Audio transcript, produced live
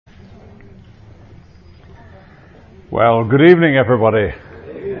Well, good evening, everybody.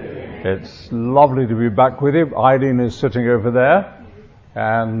 It's lovely to be back with you. Eileen is sitting over there,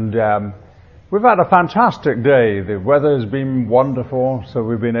 and we've had a fantastic day. The weather has been wonderful, so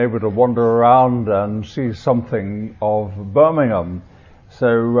we've been able to wander around and see something of Birmingham. So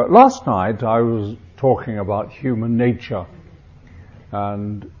last night I was talking about human nature,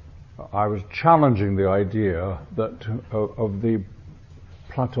 and I was challenging the idea that of the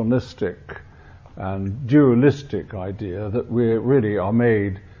Platonistic and dualistic idea that we really are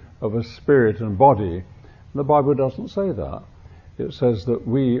made of a spirit and body. The Bible doesn't say that. It says that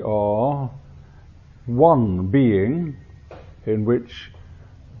we are one being in which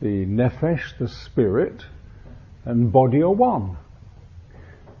the nephesh, the spirit, and body are one.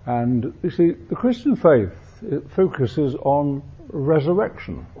 And you see, the Christian faith, it focuses on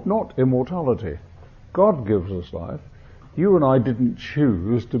resurrection, not immortality. God gives us life. You and I didn't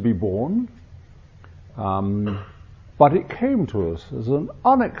choose to be born. But it came to us as an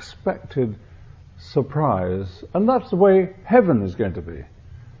unexpected surprise, and that's the way heaven is going to be,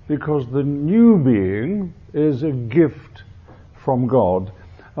 because the new being is a gift from God.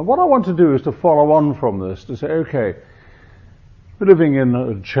 And what I want to do is to follow on from this, to say, okay, we're living in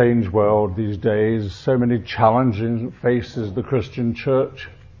a changed world these days, so many challenges faces the Christian church.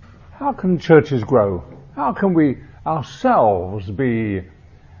 How can churches grow? How can we ourselves be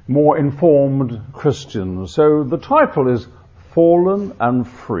more informed Christians? So the title is Fallen and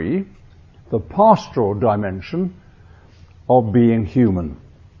Free, the pastoral dimension of being human.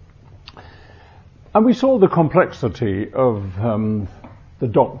 And we saw the complexity of the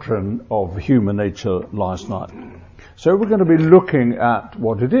doctrine of human nature last night. So we're going to be looking at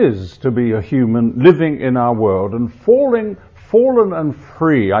what it is to be a human living in our world, and fallen and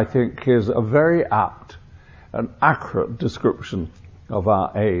free, I think, is a very apt and accurate description of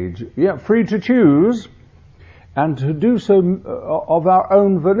our age. Yeah, free to choose, and to do so of our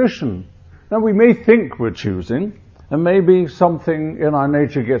own volition. Now, we may think we're choosing, and maybe something in our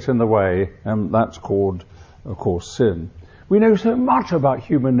nature gets in the way, and that's called, of course, sin. We know so much about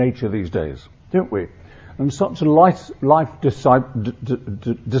human nature these days, don't we? And such life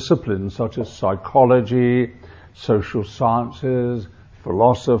disciplines such as psychology, social sciences,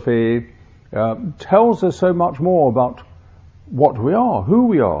 philosophy, tells us so much more about what we are, who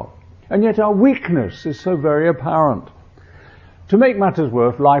we are, and yet our weakness is so very apparent. To make matters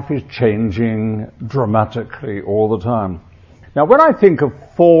worse, life is changing dramatically all the time. Now, when I think of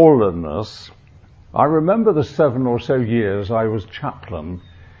fallenness, I remember the 7 or so years I was chaplain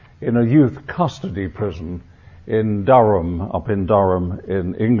in a youth custody prison in Durham, up in Durham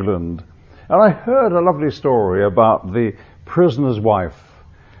in England. And I heard a lovely story about the prisoner's wife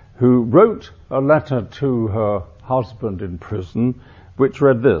who wrote a letter to her husband in prison, which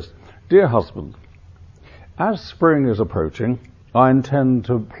read this: "Dear husband, as spring is approaching, I intend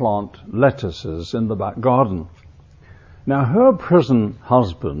to plant lettuces in the back garden." Now, her prison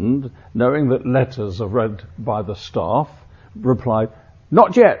husband, knowing that letters are read by the staff, replied,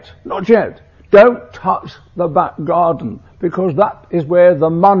 "Not yet, not yet. Don't touch the back garden, because that is where the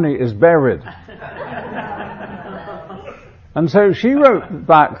money is buried." And so she wrote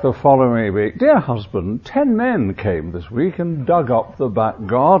back the following week, "Dear husband, 10 men came this week and dug up the back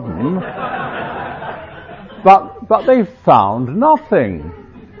garden, but they found nothing."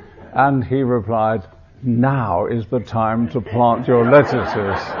 And he replied, "Now is the time to plant your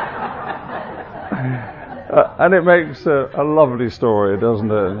lettuces." And it makes a lovely story,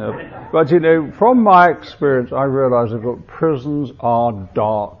 doesn't it? But you know, from my experience, I realize that prisons are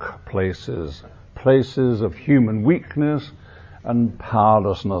dark places, places of human weakness and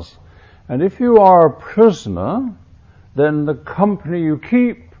powerlessness. And if you are a prisoner, then the company you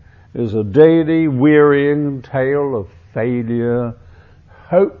keep is a daily wearying tale of failure,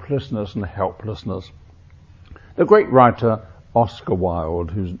 hopelessness and helplessness. The great writer Oscar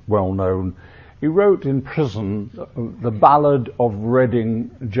Wilde, who's well known, he wrote in prison the Ballad of Reading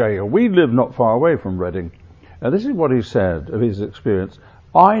Jail. We live not far away from Reading. And this is what he said of his experience: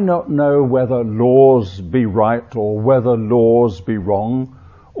 "I not know whether laws be right or whether laws be wrong.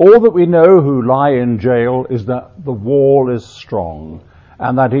 All that we know who lie in jail is that the wall is strong,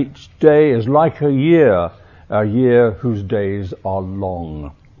 and that each day is like a year whose days are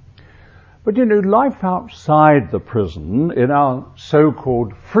long." But you know, life outside the prison, in our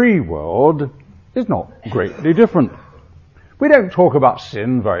so-called free world, is not greatly different. We don't talk about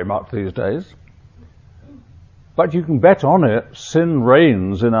sin very much these days. But you can bet on it, sin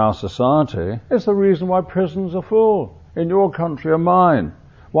reigns in our society. It's the reason why prisons are full in your country and mine,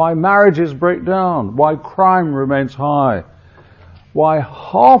 why marriages break down, why crime remains high, why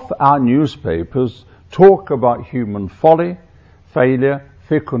half our newspapers talk about human folly, failure,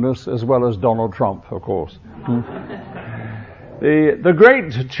 fickleness, as well as Donald Trump, of course. The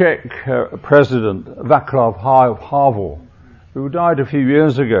great Czech president, Václav Havel, who died a few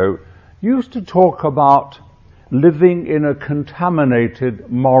years ago, used to talk about living in a contaminated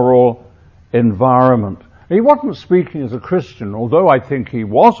moral environment. He wasn't speaking as a Christian, although I think he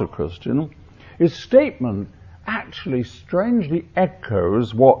was a Christian. His statement actually strangely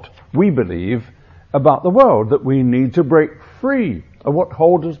echoes what we believe about the world, that we need to break free of what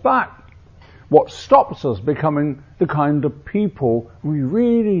holds us back, what stops us becoming the kind of people we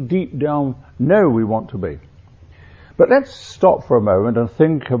really deep down know we want to be. But let's stop for a moment and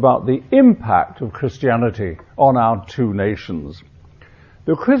think about the impact of Christianity on our two nations.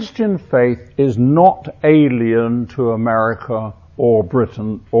 The Christian faith is not alien to America or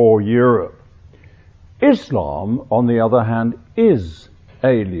Britain or Europe. Islam, on the other hand, is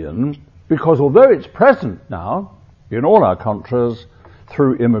alien because although it's present now in all our countries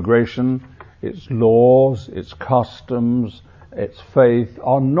through immigration, its laws, its customs, its faith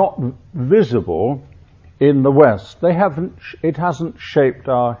are not visible in the West. It hasn't shaped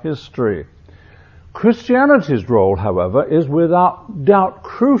our history. Christianity's role, however, is without doubt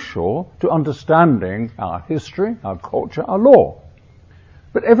crucial to understanding our history, our culture, our law.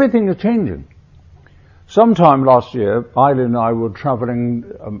 But everything is changing. Sometime last year, Eileen and I were travelling,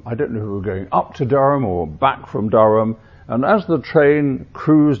 I don't know if we were going up to Durham or back from Durham, and as the train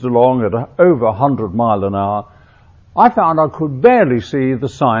cruised along at over 100 miles an hour, I found I could barely see the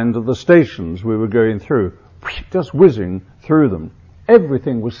signs of the stations we were going through, just whizzing through them.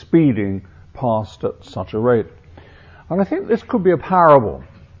 Everything was speeding past at such a rate. And I think this could be a parable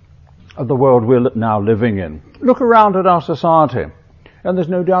of the world we're now living in. Look around at our society, and there's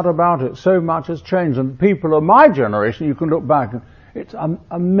no doubt about it, so much has changed. And people of my generation, you can look back, and it's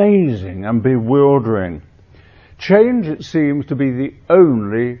amazing and bewildering. Change, it seems, to be the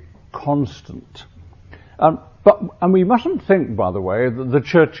only constant. And we mustn't think, by the way, that the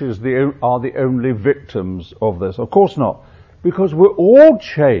churches are the only victims of this. Of course not, because we're all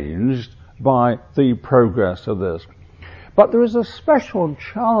changed by the progress of this. But there is a special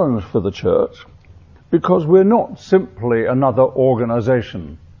challenge for the church, because we're not simply another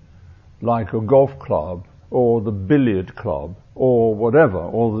organization, like a golf club, or the billiard club, or whatever,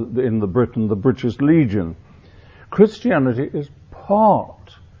 or in Britain, the British Legion. Christianity is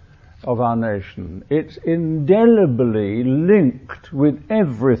part of our nation. It's indelibly linked with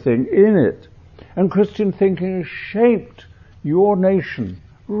everything in it. And Christian thinking has shaped your nation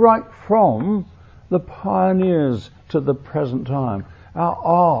right from the pioneers to the present time. Our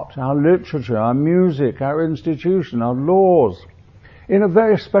art, our literature, our music, our institution, our laws, in a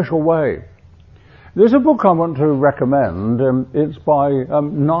very special way. There's a book I want to recommend. It's by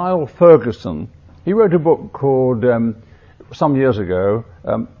Niall Ferguson. He wrote a book called, some years ago,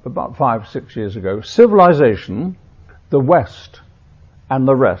 about 5-6 years ago, Civilization, the West and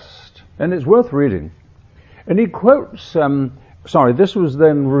the Rest. And it's worth reading. And he quotes, this was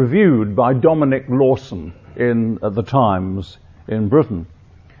then reviewed by Dominic Lawson in the Times in Britain.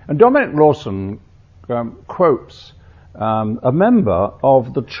 And Dominic Lawson quotes a member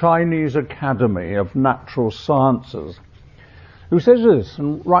of the Chinese Academy of Natural Sciences, who says this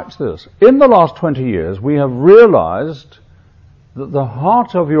and writes this: in the last 20 years, we have realized that the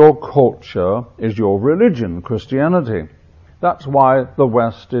heart of your culture is your religion, Christianity. That's why the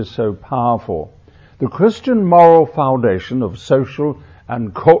West is so powerful. The Christian moral foundation of social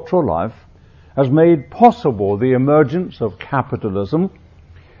and cultural life has made possible the emergence of capitalism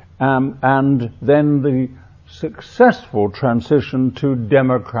and then the successful transition to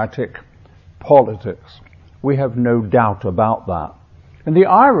democratic politics. We have no doubt about that. And the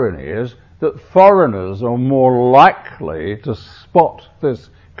irony is that foreigners are more likely to spot this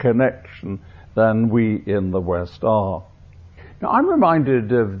connection than we in the West are. Now, I'm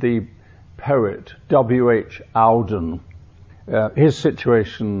reminded of the poet W.H. Auden, his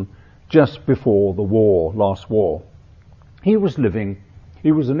situation just before the war, last war. He was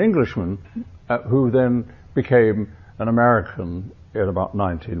an Englishman who then became an American in about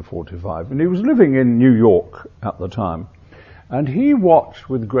 1945. And he was living in New York at the time. And he watched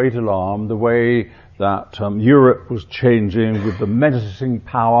with great alarm the way that Europe was changing with the menacing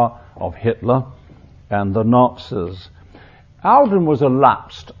power of Hitler and the Nazis. Auden was a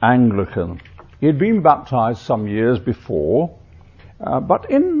lapsed Anglican. He had been baptized some years before, but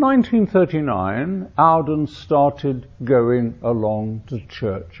in 1939, Auden started going along to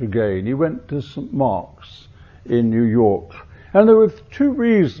church again. He went to St. Mark's in New York. And there were two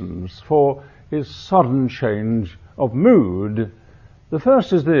reasons for his sudden change of mood. The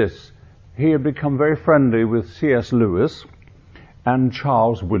first is this: he had become very friendly with C.S. Lewis and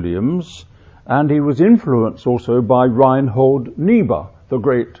Charles Williams, and he was influenced also by Reinhold Niebuhr, the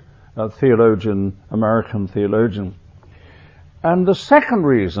great American theologian. And the second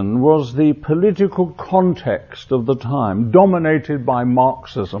reason was the political context of the time, dominated by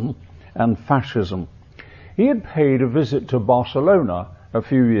Marxism and fascism. He had paid a visit to Barcelona a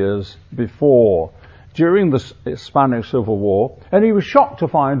few years before, during the Spanish Civil War, and he was shocked to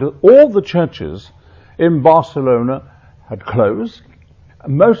find that all the churches in Barcelona had closed.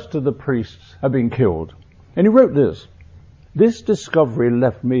 Most of the priests had been killed. And he wrote this: "This discovery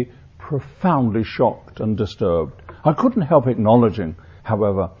left me profoundly shocked and disturbed. I couldn't help acknowledging,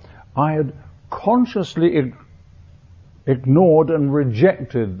 however, I had consciously ignored and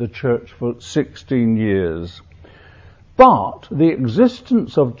rejected the church for 16 years. But the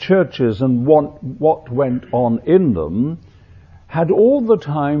existence of churches and what went on in them had all the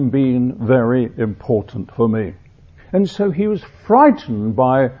time been very important for me." And so he was frightened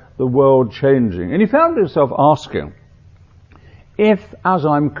by the world changing. And he found himself asking, if, as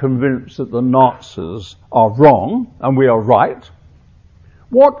I'm convinced that the Nazis are wrong and we are right,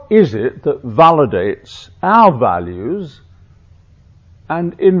 what is it that validates our values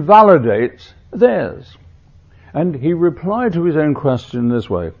and invalidates theirs? And he replied to his own question this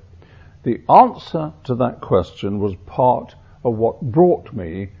way: the answer to that question was part of what brought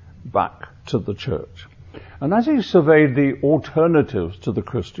me back to the church. And as he surveyed the alternatives to the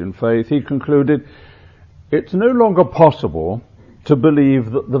Christian faith, he concluded, it's no longer possible to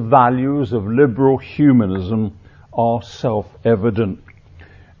believe that the values of liberal humanism are self-evident.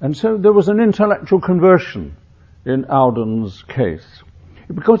 And so there was an intellectual conversion in Alden's case,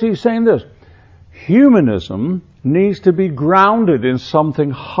 because he's saying this: humanism needs to be grounded in something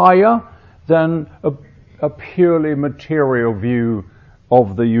higher than a purely material view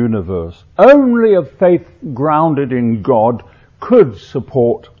of the universe. Only a faith grounded in God could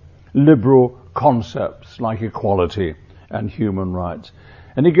support liberal concepts like equality and human rights.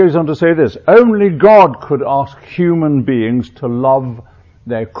 And he goes on to say this: only God could ask human beings to love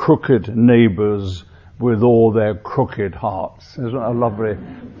their crooked neighbours with all their crooked hearts. Isn't that a lovely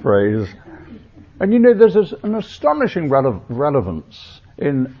phrase? And you know, there's an astonishing relevance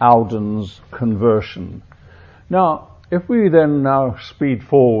in Alden's conversion. Now, if we then now speed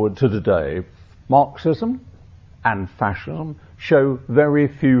forward to today, Marxism and fascism show very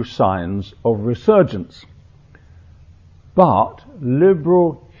few signs of resurgence. But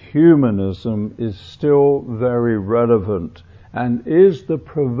liberal humanism is still very relevant and is the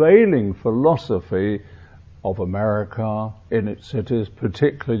prevailing philosophy of America in its cities,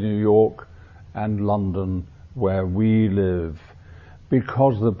 particularly New York and London, where we live.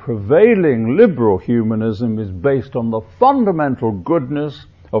 Because the prevailing liberal humanism is based on the fundamental goodness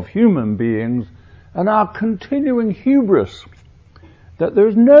of human beings and our continuing hubris that there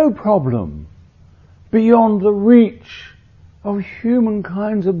is no problem beyond the reach of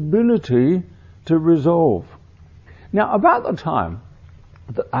humankind's ability to resolve. Now, about the time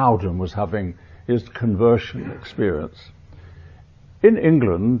that Alden was having his conversion experience, in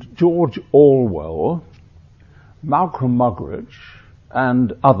England, George Orwell, Malcolm Muggeridge,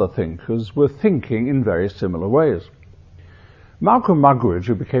 and other thinkers were thinking in very similar ways. Malcolm Muggeridge,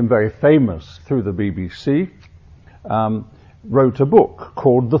 who became very famous through the BBC, wrote a book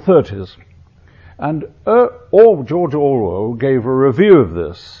called The 30s. And George Orwell gave a review of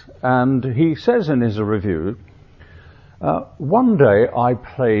this, and he says in his review, one day I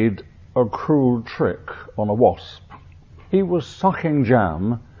played a cruel trick on a wasp. He was sucking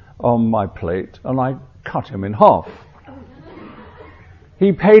jam on my plate, and I cut him in half.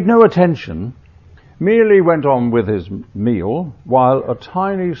 He paid no attention, merely went on with his meal, while a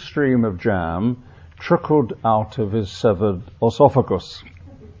tiny stream of jam trickled out of his severed esophagus.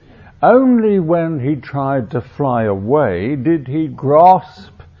 Only when he tried to fly away did he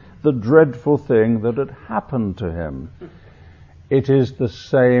grasp the dreadful thing that had happened to him. It is the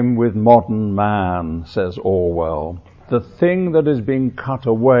same with modern man, says Orwell. The thing that is being cut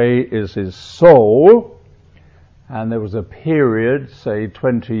away is his soul, and there was a period, say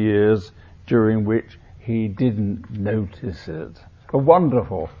 20 years, during which he didn't notice it. A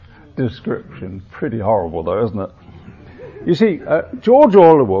wonderful description. Pretty horrible though, isn't it? You see, George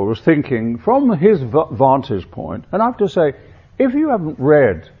Orwell was thinking from his vantage point, and I have to say, if you haven't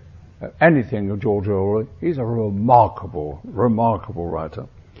read anything of George Orwell, he's a remarkable, remarkable writer.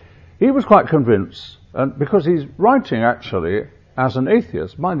 He was quite convinced, and because he's writing actually as an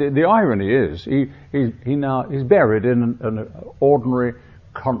atheist. Mind you, the irony is, he's buried in an ordinary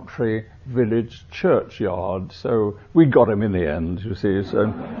country village churchyard, so we got him in the end, you see.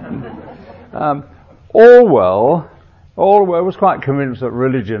 So Orwell was quite convinced that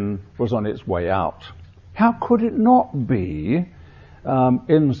religion was on its way out. How could it not be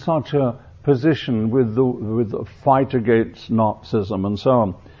in such a position with the fight against Nazism and so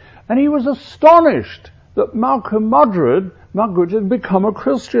on? And he was astonished that Malcolm Muggeridge had become a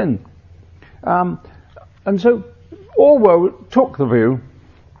Christian. And so Orwell took the view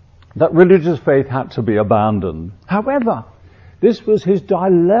that religious faith had to be abandoned. However, this was his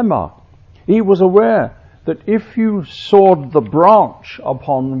dilemma. He was aware that if you sawed the branch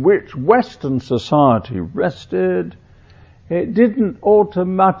upon which Western society rested, it didn't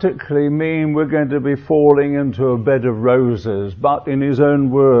automatically mean we're going to be falling into a bed of roses, but in his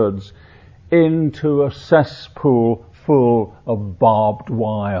own words, into a cesspool full of barbed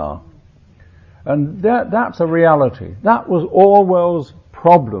wire. And that's a reality. That was Orwell's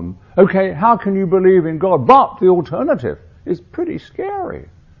problem. Okay, how can you believe in God? But the alternative is pretty scary.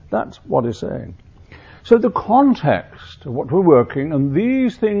 That's what he's saying. So the context of what we're working, and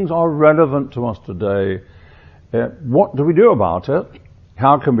these things are relevant to us today. What do we do about it?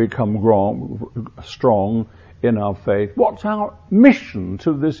 How can we become strong in our faith? What's our mission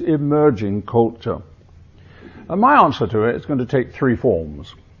to this emerging culture? And my answer to it is going to take three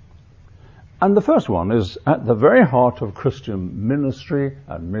forms. And the first one is at the very heart of Christian ministry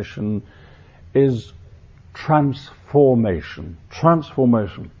and mission is transformation.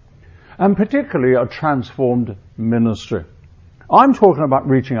 Transformation. And particularly a transformed ministry. I'm talking about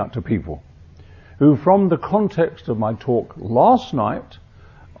reaching out to people who, from the context of my talk last night,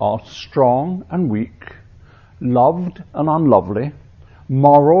 are strong and weak, loved and unlovely,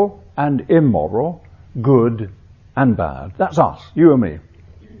 moral and immoral, good and bad. That's us, you and me.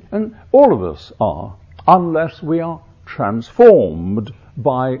 And all of us are, unless we are transformed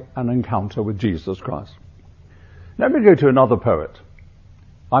by an encounter with Jesus Christ. Let me go to another poet.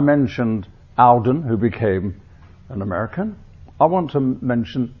 I mentioned Alden, who became an American. I want to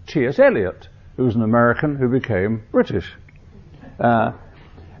mention T.S. Eliot, who was an American who became British.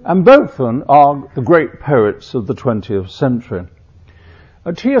 And both of them are the great poets of the 20th century.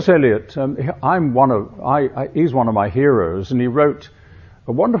 T.S. Eliot, he's one of my heroes, and he wrote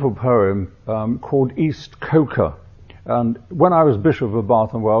a wonderful poem called East Coker. And when I was Bishop of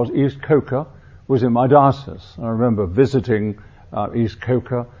Bath and Wells, East Coker was in my diocese. I remember visiting East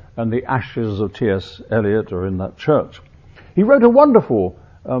Coker, and the ashes of T.S. Eliot are in that church. He wrote a wonderful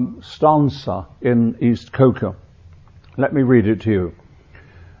stanza in East Coker. Let me read it to you.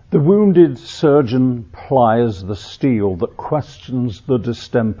 The wounded surgeon plies the steel that questions the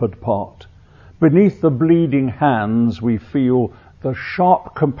distempered part. Beneath the bleeding hands we feel the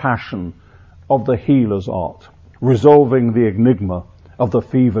sharp compassion of the healer's art, resolving the enigma of the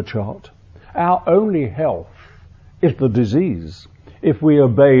fever chart. Our only health is the disease, if we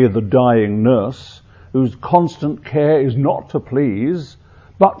obey the dying nurse, whose constant care is not to please,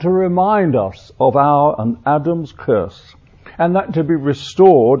 but to remind us of our and Adam's curse, and that to be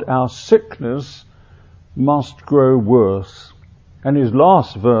restored our sickness must grow worse. And his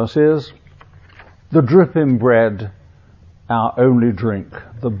last verse is, the dripping bread, our only drink,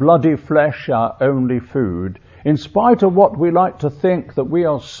 the bloody flesh, our only food, in spite of what we like to think that we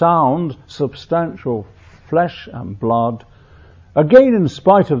are sound, substantial flesh and blood. Again, in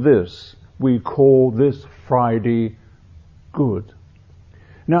spite of this, we call this Friday good.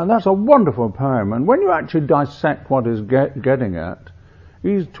 Now, that's a wonderful poem, and when you actually dissect what he's getting at,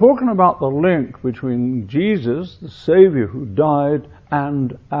 he's talking about the link between Jesus, the Savior who died,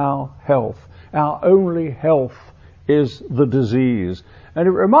 and our health. Our only health is the disease. And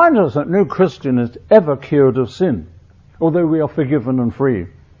it reminds us that no Christian is ever cured of sin, although we are forgiven and free.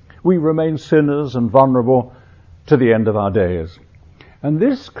 We remain sinners and vulnerable to the end of our days. And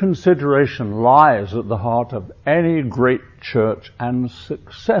this consideration lies at the heart of any great church and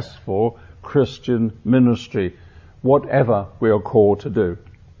successful Christian ministry, whatever we are called to do.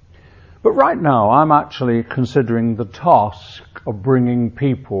 But right now, I'm actually considering the task of bringing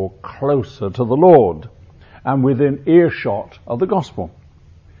people closer to the Lord and within earshot of the gospel.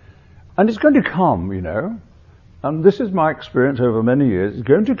 And it's going to come, and this is my experience over many years, it's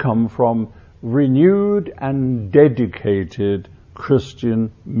going to come from renewed and dedicated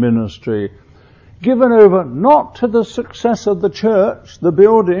Christian ministry, given over not to the success of the church, the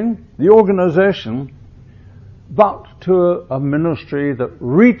building, the organization, but to a ministry that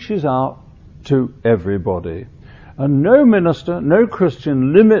reaches out to everybody. And no minister, no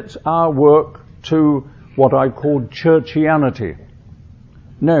Christian limits our work to what I call churchianity.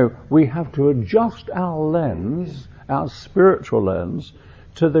 No, we have to adjust our lens, our spiritual lens,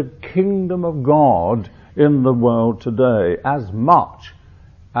 to the kingdom of God in the world today as much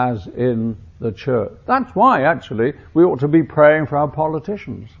as in the church. That's why, actually, we ought to be praying for our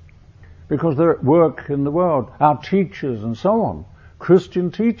politicians, because they're at work in the world, our teachers and so on,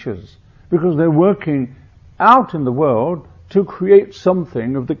 Christian teachers, because they're working out in the world to create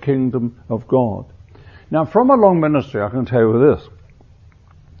something of the kingdom of God. Now, from a long ministry, I can tell you this,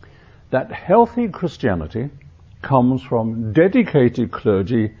 that healthy Christianity comes from dedicated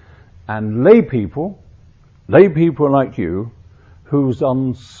clergy and lay people like you, whose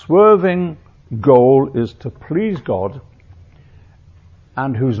unswerving goal is to please God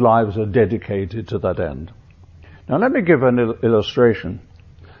and whose lives are dedicated to that end. Now, let me give an illustration.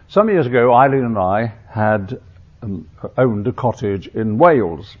 Some years ago, Eileen and I had owned a cottage in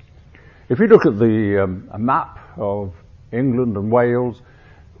Wales. If you look at the map of England and Wales,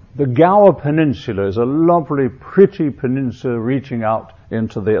 the Gower Peninsula is a lovely, pretty peninsula reaching out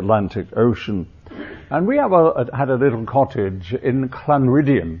into the Atlantic Ocean. And we had a little cottage in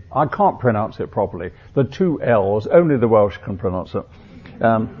Llanryddian. I can't pronounce it properly. The two L's, only the Welsh can pronounce it.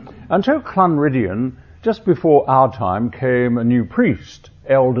 And to Llanryddian, just before our time, came a new priest,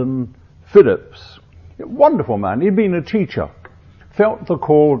 Eldon Phillips. A wonderful man. He'd been a teacher, felt the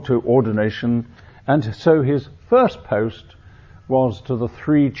call to ordination, and so his first post was to the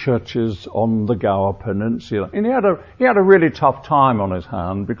 3 churches on the Gower Peninsula. And he had a really tough time on his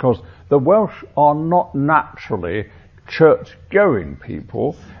hand, because the Welsh are not naturally church-going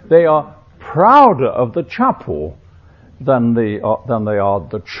people. They are prouder of the chapel than they are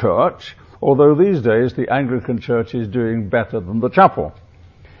the church, although these days the Anglican Church is doing better than the chapel.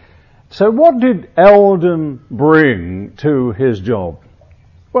 So what did Eldon bring to his job?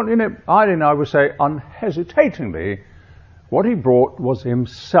 Well, Eileen and I would say unhesitatingly, what he brought was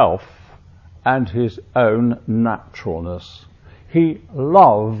himself and his own naturalness. He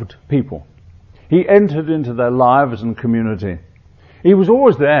loved people. He entered into their lives and community. He was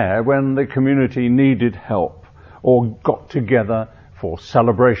always there when the community needed help or got together for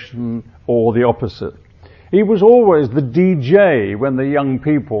celebration or the opposite. He was always the DJ when the young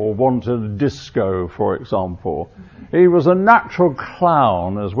people wanted a disco, for example. He was a natural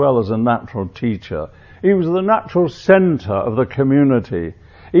clown as well as a natural teacher. He was the natural center of the community.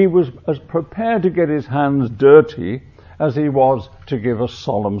 He was as prepared to get his hands dirty as he was to give a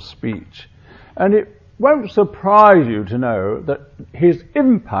solemn speech. And it won't surprise you to know that his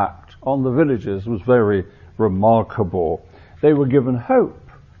impact on the villagers was very remarkable. They were given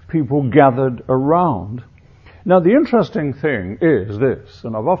hope. People gathered around. Now, the interesting thing is this,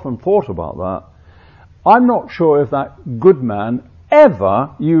 and I've often thought about that. I'm not sure if that good man ever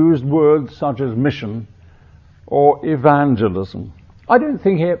used words such as mission or evangelism. I don't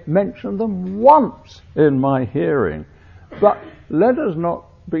think he mentioned them once in my hearing. But let us not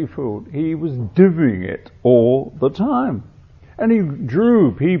be fooled. He was doing it all the time. And he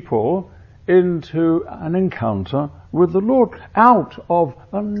drew people into an encounter with the Lord out of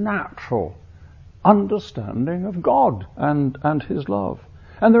a natural understanding of God and his love.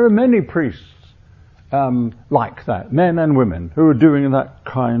 And there are many priests like that, men and women, who are doing that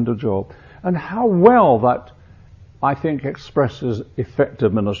kind of job. And how well that, I think, expresses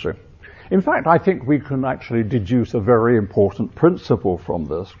effective ministry. In fact, I think we can actually deduce a very important principle from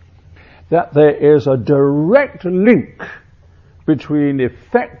this, that there is a direct link between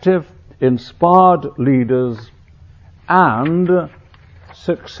effective, inspired leaders and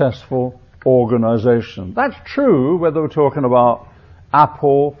successful organization. That's true whether we're talking about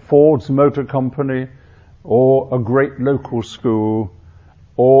Apple, Ford's Motor Company, or a great local school,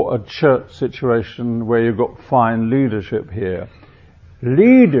 or a church situation where you've got fine leadership here.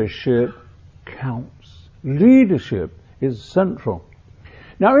 Leadership counts. Leadership is central.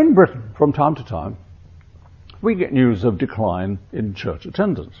 Now, in Britain, from time to time, we get news of decline in church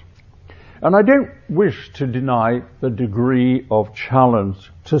attendance. And I don't wish to deny the degree of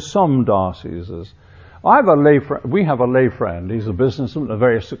challenge to some dioceses. We have a lay friend. He's a businessman, a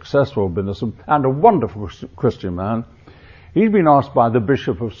very successful businessman, and a wonderful Christian man. He's been asked by the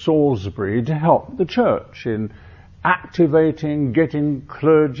Bishop of Salisbury to help the church in activating, getting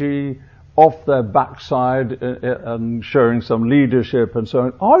clergy off their backside and showing some leadership and so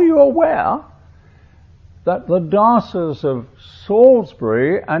on. Are you aware that the diocese of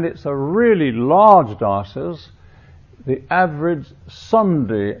Salisbury, and it's a really large diocese, the average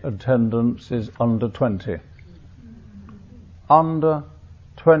Sunday attendance is under 20. Under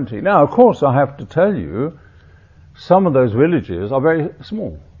 20. Now, of course, I have to tell you, some of those villages are very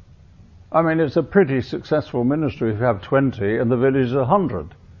small. I mean, it's a pretty successful ministry if you have 20 and the village is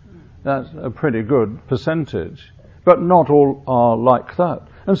 100. That's a pretty good percentage. But not all are like that.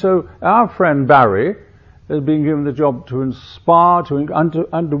 And so our friend Barry has been given the job to inspire and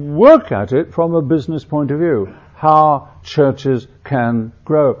to work at it from a business point of view, how churches can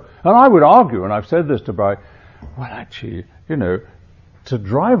grow. And I would argue, and I've said this to Barry, well, actually, to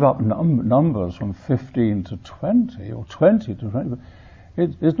drive up numbers from 15 to 20 or 20 to 20,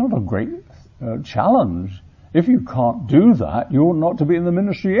 it's not a great challenge. If you can't do that, you ought not to be in the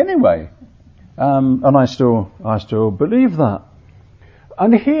ministry anyway. And I still believe that.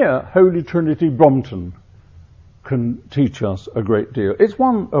 And here, Holy Trinity Brompton can teach us a great deal. It's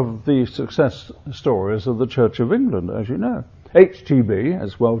one of the success stories of the Church of England, as you know. HTB,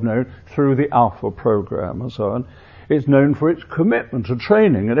 as well known through the Alpha program and so on, is known for its commitment to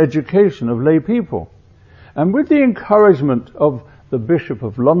training and education of lay people. And with the encouragement of the Bishop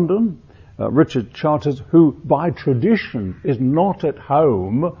of London, Richard Charters, who by tradition is not at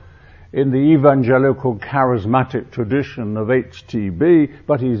home in the evangelical charismatic tradition of HTB,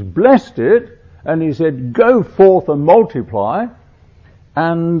 but he's blessed it, and he said, go forth and multiply,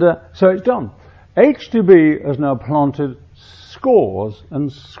 and so it's done. HTB has now planted scores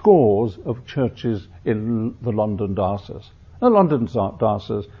and scores of churches in the London diocese. The London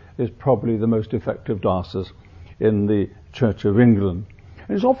diocese is probably the most effective diocese in the Church of England.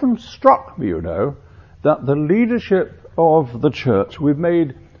 And it's often struck me, that the leadership of the church, we've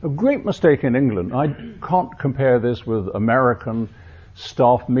made a great mistake in England. I can't compare this with American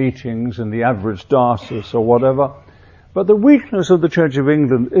staff meetings in the average diocese or whatever. But the weakness of the Church of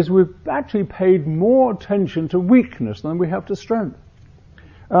England is we've actually paid more attention to weakness than we have to strength.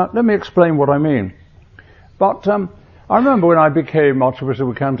 Let me explain what I mean. But I remember when I became Archbishop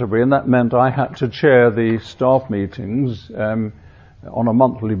of Canterbury, and that meant I had to chair the staff meetings on a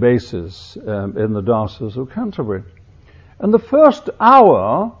monthly basis in the Diocese of Canterbury. And the first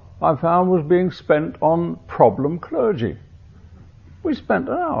hour, I found, was being spent on problem clergy. We spent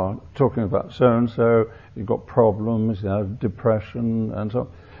an hour talking about so-and-so, you've got problems, depression, and so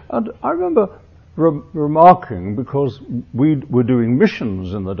on. And I remember remarking, because we were doing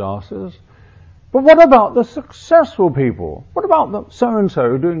missions in the diocese, but what about the successful people? What about the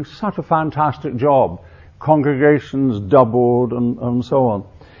so-and-so doing such a fantastic job? Congregations doubled and so on.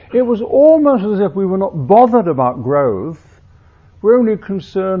 It was almost as if we were not bothered about growth. We're only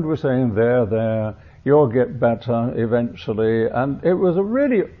concerned with saying, there, you'll get better eventually. And it was a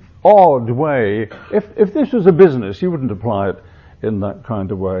really odd way. If this was a business, you wouldn't apply it in that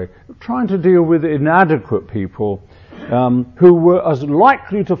kind of way. Trying to deal with inadequate people who were as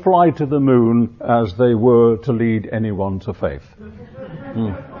likely to fly to the moon as they were to lead anyone to faith.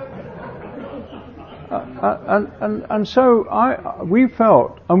 And so we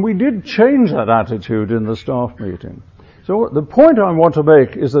felt, and we did change that attitude in the staff meeting. So the point I want to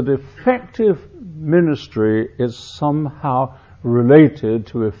make is that effective ministry is somehow related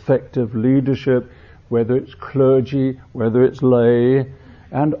to effective leadership, whether it's clergy, whether it's lay.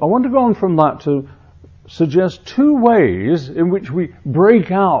 And I want to go on from that to suggest two ways in which we break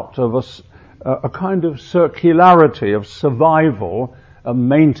out of a kind of circularity of survival and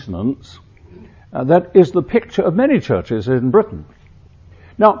maintenance. That is the picture of many churches in Britain.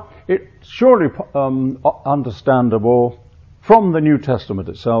 Now, it's surely understandable from the New Testament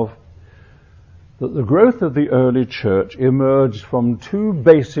itself that the growth of the early church emerged from two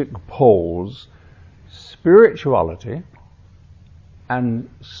basic poles: spirituality and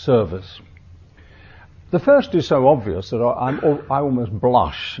service. The first is so obvious that I almost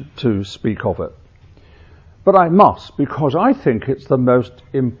blush to speak of it. But I must, because I think it's the most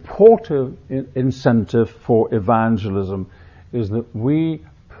important incentive for evangelism, is that we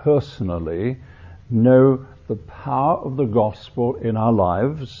personally know the power of the gospel in our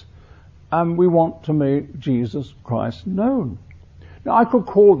lives, and we want to make Jesus Christ known. Now, I could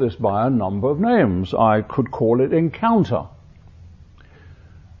call this by a number of names. I could call it encounter.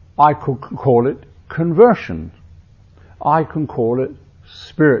 I could call it conversion. I can call it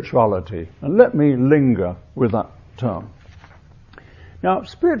spirituality. And let me linger with that term. Now,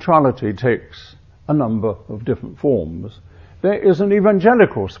 spirituality takes a number of different forms. There is an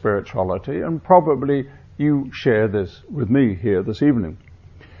evangelical spirituality, and probably you share this with me here this evening.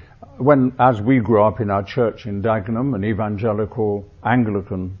 As we grew up in our church in Dagenham, an evangelical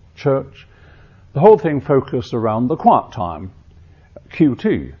Anglican church, the whole thing focused around the quiet time,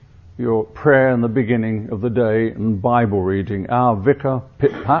 QT, your prayer in the beginning of the day and Bible reading. Our vicar,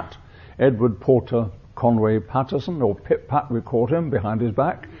 Pit Pat, Edward Porter Conway Patterson, or Pit Pat we called him behind his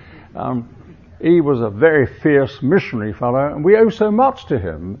back, he was a very fierce missionary fellow, and we owe so much to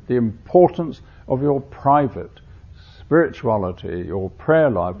him, the importance of your private spirituality, your prayer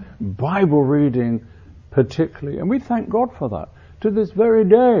life, Bible reading particularly, and we thank God for that. To this very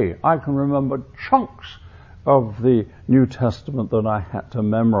day, I can remember chunks of the New Testament that I had to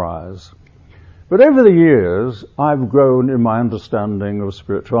memorize. But over the years, I've grown in my understanding of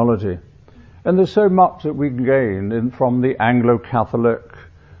spirituality. And there's so much that we can gain from the Anglo-Catholic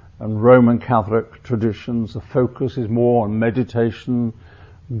and Roman Catholic traditions. The focus is more on meditation,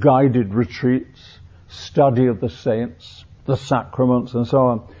 guided retreats, study of the saints, the sacraments, and so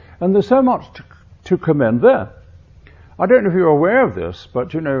on. And there's so much to commend there. I don't know if you're aware of this,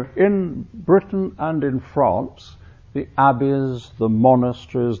 but in Britain and in France, the abbeys, the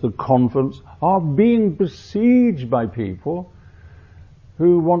monasteries, the convents are being besieged by people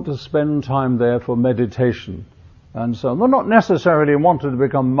who want to spend time there for meditation. And so they're not necessarily wanting to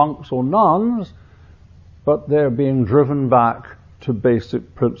become monks or nuns, but they're being driven back to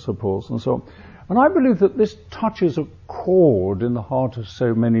basic principles and so on. And I believe that this touches a chord in the heart of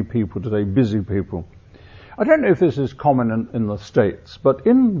so many people today, busy people. I don't know if this is common in the States, but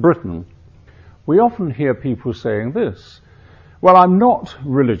in Britain, we often hear people saying this: well, I'm not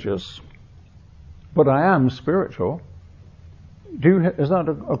religious, but I am spiritual. Is that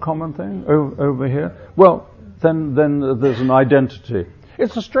a common thing over here? Well, then there's an identity.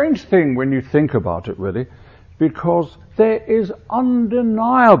 It's a strange thing when you think about it, really, because there is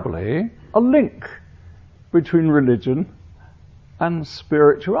undeniably a link between religion and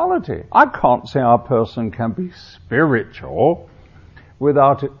spirituality. I can't say a person can be spiritual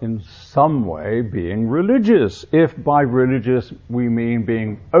without it in some way being religious, if by religious we mean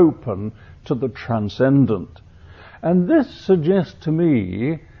being open to the transcendent. And this suggests to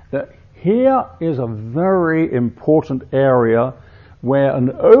me that here is a very important area where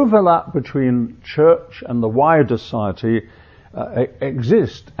an overlap between church and the wider society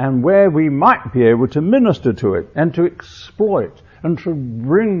exists, and where we might be able to minister to it and to exploit and to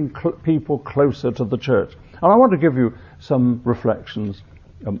bring people closer to the church. And I want to give you some reflections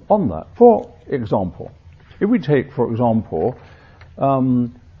on that. For example, if we take, for example,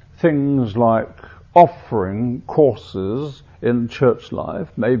 things like offering courses in church life,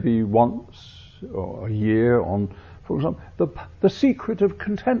 maybe once or a year on, for example, the secret of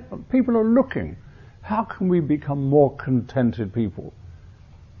contentment. People are looking. How can we become more contented people?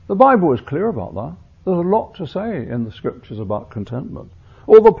 The Bible is clear about that. There's a lot to say in the scriptures about contentment.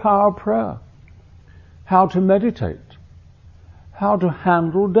 Or the power of prayer. How to meditate. How to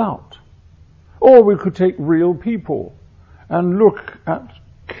handle doubt. Or we could take real people and look at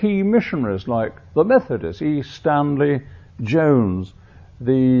key missionaries like the Methodists, E. Stanley Jones,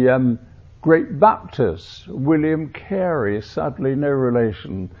 the great Baptists, William Carey, sadly no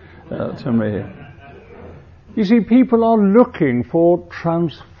relation to me. You see, people are looking for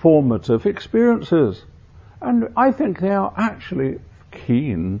transformative experiences. And I think they are actually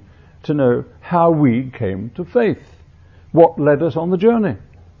keen to know how we came to faith, what led us on the journey,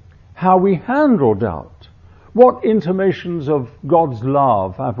 how we handle doubt, what intimations of God's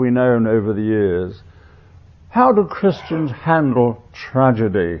love have we known over the years, how do Christians handle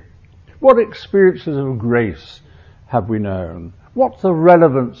tragedy, what experiences of grace have we known, what's the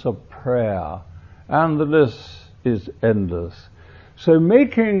relevance of prayer, and the list is endless. So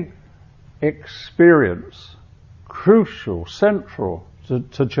making experience crucial, central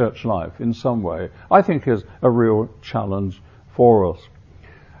to church life in some way, I think is a real challenge for us.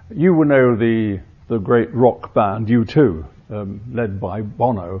 You will know the great rock band U2, led by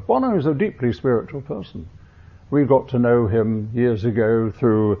Bono. Bono is a deeply spiritual person. We got to know him years ago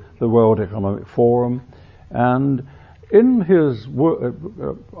through the World Economic Forum, and in his work,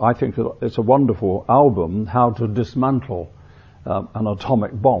 I think it's a wonderful album, How to Dismantle an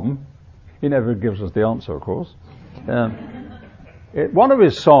Atomic Bomb. He never gives us the answer, of course. One of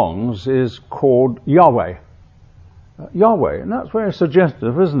his songs is called Yahweh. Yahweh, and that's very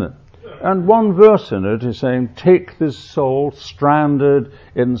suggestive, isn't it? And one verse in it is saying, take this soul stranded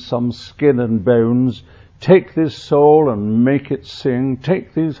in some skin and bones, take this soul and make it sing,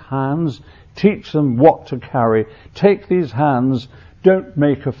 take these hands, teach them what to carry, take these hands, don't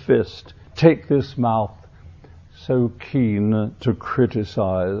make a fist, take this mouth, so keen to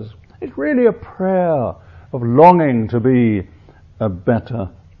criticize. It's really a prayer of longing to be a better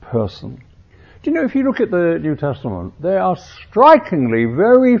person. Do you know, if you look at the New Testament, there are strikingly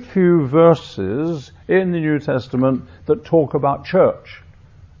very few verses in the New Testament that talk about church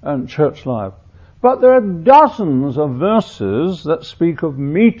and church life. But there are dozens of verses that speak of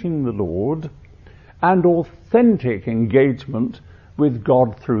meeting the Lord and authentic engagement with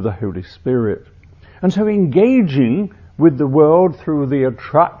God through the Holy Spirit. And so engaging with the world through the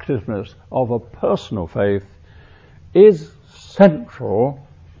attractiveness of a personal faith is central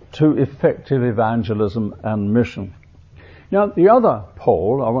to effective evangelism and mission. Now, the other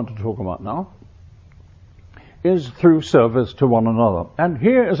pole I want to talk about now is through service to one another. And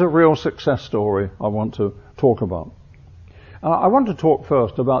here is a real success story I want to talk about. I want to talk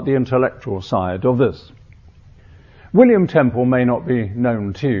first about the intellectual side of this. William Temple may not be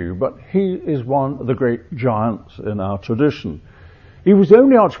known to you, but he is one of the great giants in our tradition. He was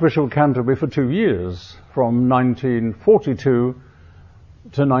only Archbishop of Canterbury for 2 years, from 1942 to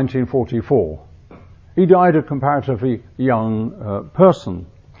 1944. He died a comparatively young person.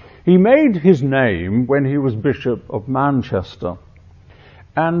 He made his name when he was Bishop of Manchester.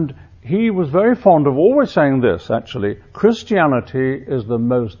 And he was very fond of always saying this, actually: Christianity is the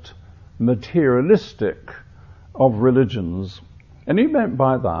most materialistic of religions. And he meant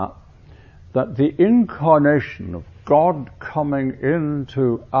by that the incarnation of God coming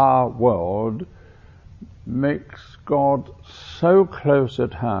into our world makes God so close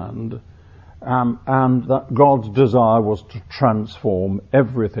at hand, and that God's desire was to transform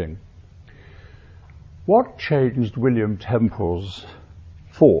everything. What changed William Temple's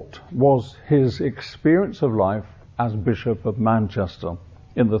thought was his experience of life as Bishop of Manchester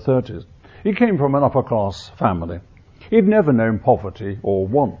in the 30s. He came from an upper-class family. He'd never known poverty or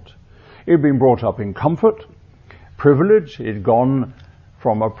want. He'd been brought up in comfort, privilege. He'd gone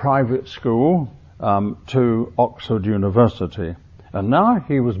from a private school to Oxford University. And now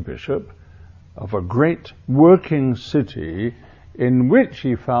he was bishop of a great working city in which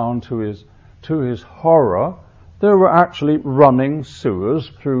he found, to his horror, there were actually running sewers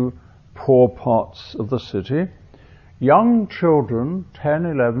through poor parts of the city. Young children, 10,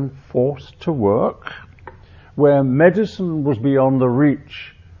 11, forced to work, where medicine was beyond the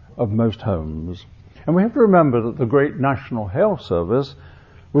reach of most homes. And we have to remember that the great National Health Service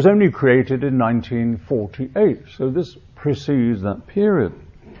was only created in 1948, so this precedes that period.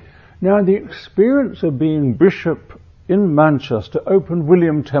 Now, the experience of being bishop in Manchester opened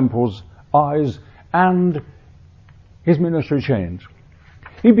William Temple's eyes, and his ministry changed.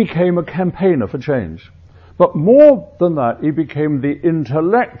 He became a campaigner for change. But more than that, he became the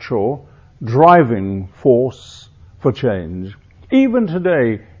intellectual driving force for change. Even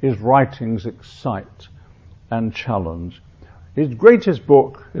today, his writings excite and challenge. His greatest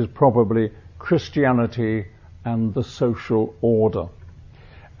book is probably Christianity and the Social Order.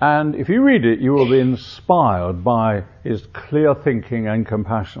 And if you read it, you will be inspired by his clear thinking and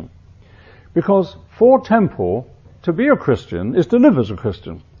compassion. Because for Temple, to be a Christian is to live as a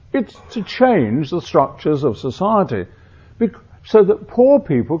Christian. It's to change the structures of society so that poor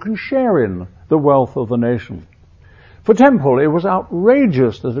people can share in the wealth of the nation. For Temple, it was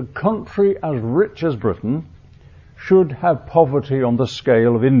outrageous that a country as rich as Britain should have poverty on the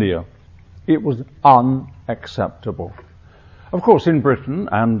scale of India. It was unacceptable. Of course, in Britain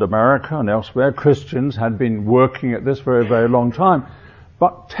and America and elsewhere, Christians had been working at this for a very long time.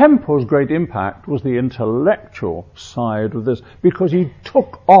 But Temple's great impact was the intellectual side of this, because he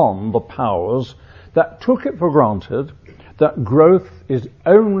took on the powers that took it for granted that growth is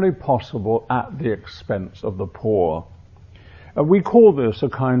only possible at the expense of the poor. We call this a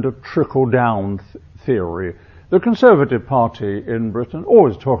kind of trickle-down theory. The Conservative Party in Britain,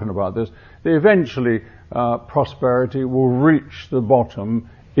 always talking about this, eventually prosperity will reach the bottom.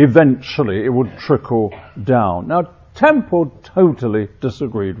 Eventually it would trickle down. Now, Temple totally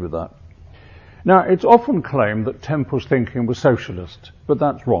disagreed with that. Now, it's often claimed that Temple's thinking was socialist, but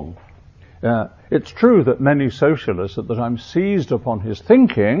that's wrong. It's true that many socialists at the time seized upon his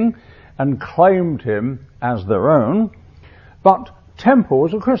thinking and claimed him as their own, but Temple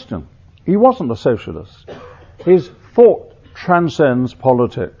was a Christian. He wasn't a socialist. His thought transcends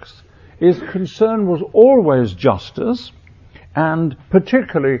politics. His concern was always justice, and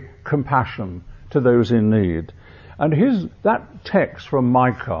particularly compassion to those in need. And that text from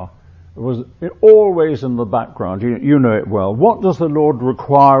Micah was always in the background. You know it well. What does the Lord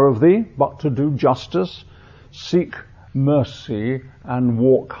require of thee but to do justice, seek mercy, and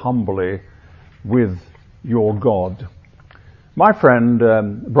walk humbly with your God? My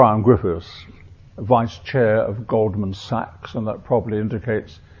friend Brian Griffiths, Vice Chair of Goldman Sachs, and that probably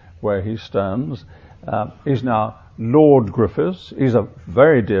indicates where he stands, is now Lord Griffiths. He's a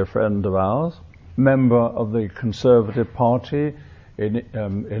very dear friend of ours, member of the Conservative Party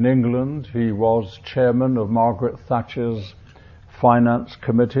in England. He was chairman of Margaret Thatcher's Finance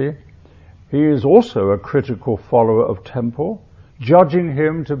Committee. He is also a critical follower of Temple, judging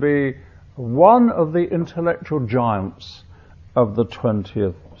him to be one of the intellectual giants of the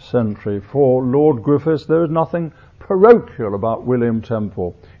 20th century. For Lord Griffiths, there is nothing parochial about William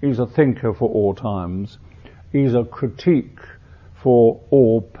Temple. He's a thinker for all times. He's a critique for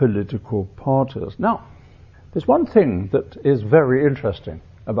all political parties. Now, there's one thing that is very interesting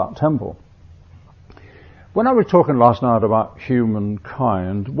about Temple. When I was talking last night about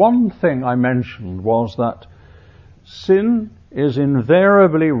humankind, one thing I mentioned was that sin is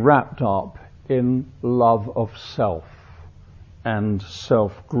invariably wrapped up in love of self and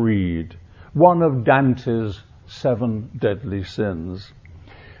self-greed, one of Dante's 7 deadly sins.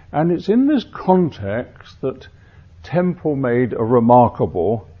 And it's in this context that Temple made a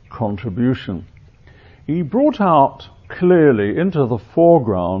remarkable contribution. He brought out clearly into the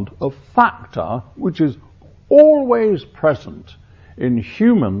foreground a factor which is always present in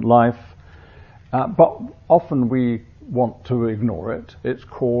human life, but often we want to ignore it. It's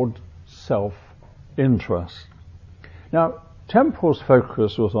called self-interest. Now, Temple's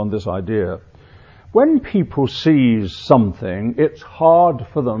focus was on this idea. When people seize something, it's hard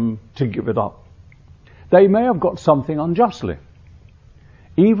for them to give it up. They may have got something unjustly.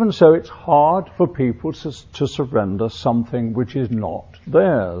 Even so, it's hard for people to surrender something which is not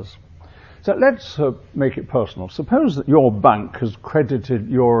theirs. So let's make it personal. Suppose that your bank has credited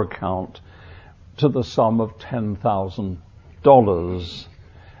your account to the sum of $10,000,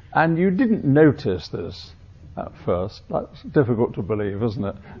 and you didn't notice this at first. That's difficult to believe, isn't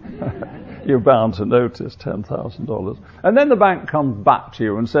it? You're bound to notice $10,000. And then the bank comes back to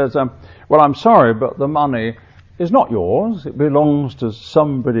you and says, well, I'm sorry, but the money is not yours. It belongs to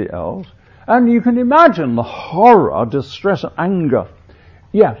somebody else. And you can imagine the horror, distress, and anger.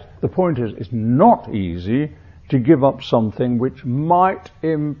 Yes, the point is, it's not easy to give up something which might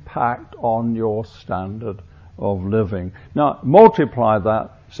impact on your standard of living. Now, multiply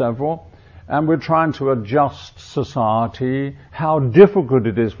that several, and we're trying to adjust society, how difficult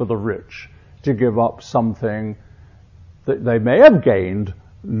it is for the rich to give up something that they may have gained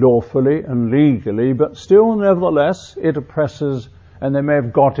lawfully and legally, but still, nevertheless, it oppresses, and they may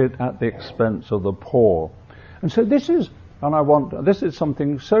have got it at the expense of the poor. And so this is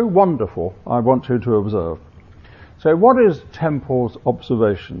something so wonderful I want you to observe. So what is Temple's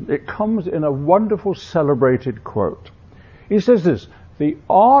observation? It comes in a wonderful celebrated quote. He says this: the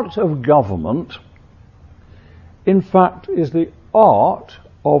art of government, in fact, is the art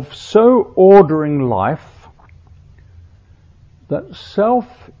of so ordering life that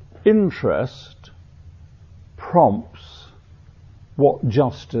self-interest prompts what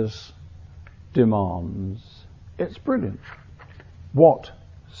justice demands. It's brilliant. What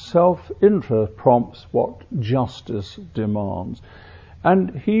self-interest prompts what justice demands.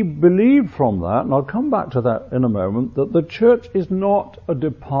 And he believed from that, and I'll come back to that in a moment, that the church is not a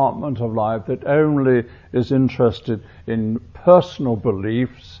department of life that only is interested in personal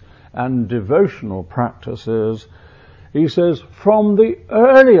beliefs and devotional practices. He says, from the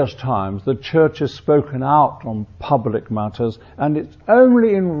earliest times, the church has spoken out on public matters, and it's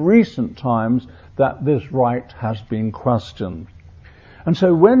only in recent times that this right has been questioned. And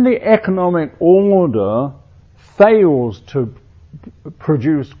so when the economic order fails to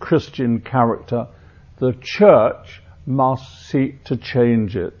produce Christian character, the church must seek to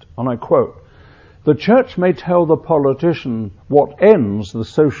change it. And I quote, the church may tell the politician what ends the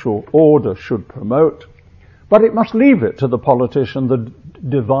social order should promote, but it must leave it to the politician the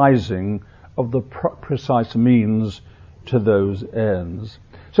devising of the precise means to those ends.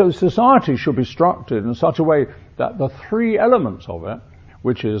 So society should be structured in such a way that the three elements of it,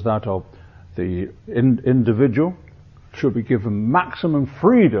 which is that of the individual, should be given maximum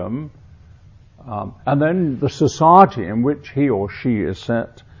freedom, and then the society in which he or she is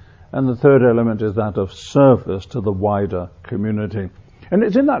set, and the third element is that of service to the wider community. And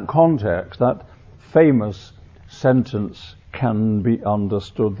it's in that context that famous sentence can be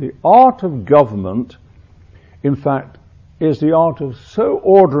understood. The art of government, in fact, is the art of so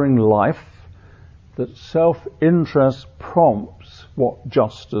ordering life that self-interest prompts what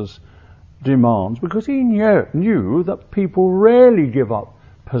justice demands, because he knew that people rarely give up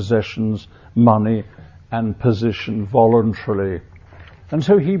possessions, money, and position voluntarily. And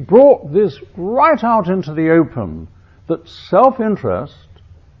so he brought this right out into the open, that self-interest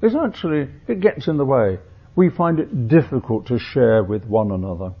is actually, it gets in the way. We find it difficult to share with one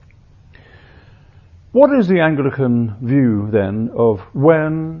another. What is the Anglican view, then, of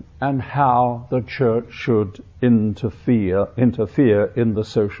when and how the church should interfere in the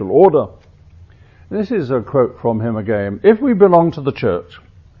social order? This is a quote from him again. If we belong to the church,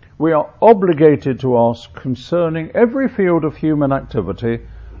 we are obligated to ask concerning every field of human activity,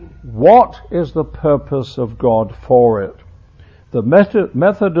 what is the purpose of God for it? The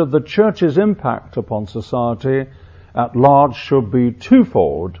method of the church's impact upon society at large should be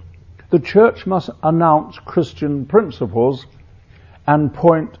twofold. The church must announce Christian principles and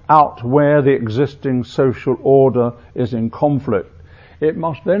point out where the existing social order is in conflict. it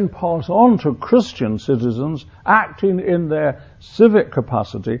must then pass on to Christian citizens acting in their civic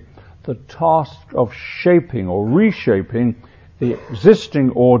capacity the task of shaping or reshaping the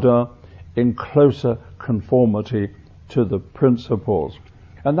existing order in closer conformity to the principles.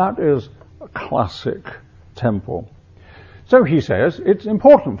 And that is a classic temple. So he says it's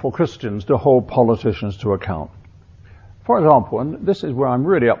important for Christians to hold politicians to account. For example, and this is where I'm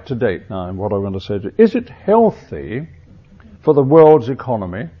really up to date now in what I'm going to say to you, is it healthy for the world's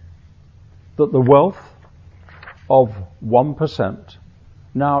economy that the wealth of 1%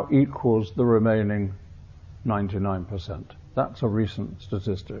 now equals the remaining 99%? That's a recent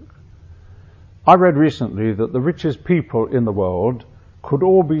statistic. I read recently that the richest people in the world could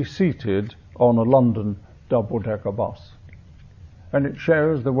all be seated on a London double-decker bus. And it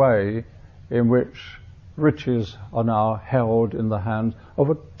shows the way in which riches are now held in the hands of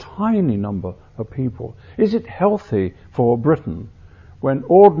a tiny number of people. Is it healthy for Britain when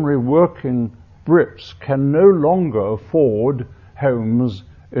ordinary working Brits can no longer afford homes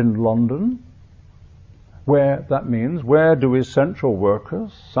in London? Where that means, where do essential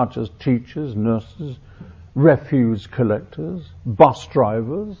workers, such as teachers, nurses, refuse collectors, bus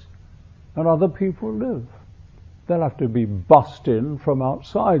drivers, and other people live? They'll have to be bussed in from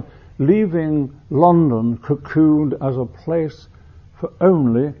outside, leaving London cocooned as a place for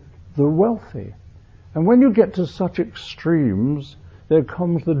only the wealthy. And when you get to such extremes, there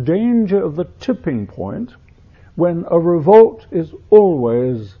comes the danger of the tipping point when a revolt is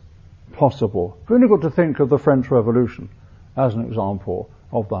always possible. We've only got to think of the French Revolution as an example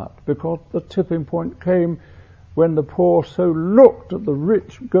of that, because the tipping point came when the poor so looked at the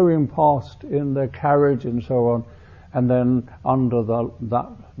rich going past in their carriage and so on, and then under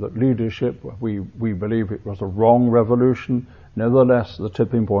that leadership, we believe it was a wrong revolution. Nevertheless, the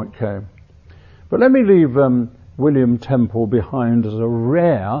tipping point came. But let me leave William Temple behind as a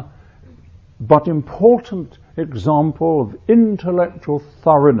rare but important example of intellectual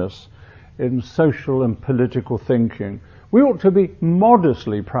thoroughness in social and political thinking. We ought to be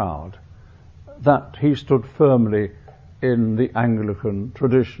modestly proud that he stood firmly in the Anglican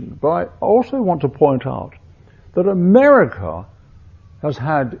tradition. But I also want to point out that America has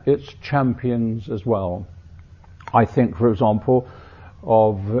had its champions as well. I think, for example,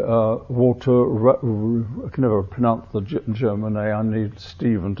 of Walter, I can never pronounce the German name, I need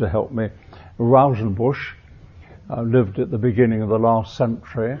Stephen to help me, Rauschenbusch, lived at the beginning of the last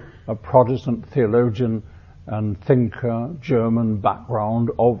century, a Protestant theologian and thinker, German background,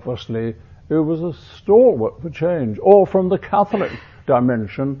 obviously, who was a stalwart for change. Or from the Catholic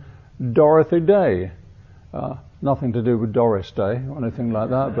dimension, Dorothy Day. Nothing to do with Doris Day or anything like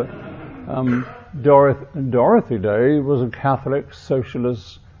that, but Dorothy Day was a Catholic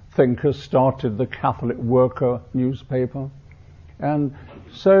socialist thinker, started the Catholic Worker newspaper. And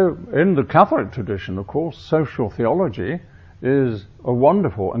so in the Catholic tradition, of course, social theology is a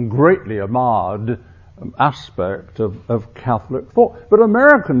wonderful and greatly admired aspect of Catholic thought. But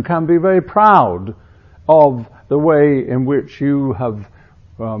American can be very proud of the way in which you have,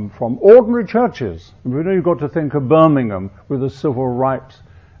 from ordinary churches, you've got to think of Birmingham with the civil rights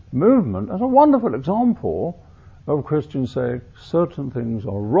movement as a wonderful example of Christians saying certain things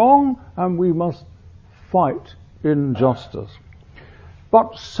are wrong and we must fight injustice.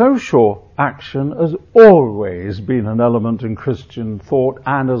 But social action has always been an element in Christian thought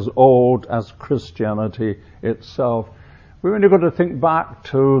and as old as Christianity itself. We've only got to think back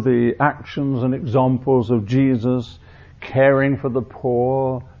to the actions and examples of Jesus caring for the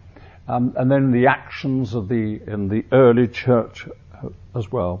poor, and then the actions of in the early church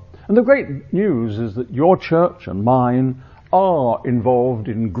as well. And the great news is that your church and mine are involved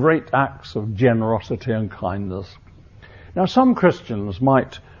in great acts of generosity and kindness. Now, some Christians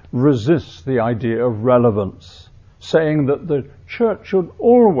might resist the idea of relevance, saying that the church should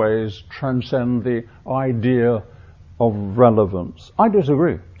always transcend the idea of relevance. I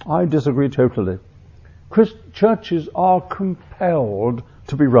disagree. I disagree totally. Churches are compelled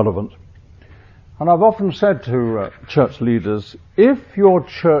to be relevant. And I've often said to church leaders, if your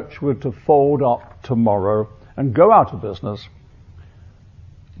church were to fold up tomorrow and go out of business,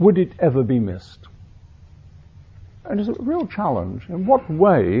 would it ever be missed? And it's a real challenge. In what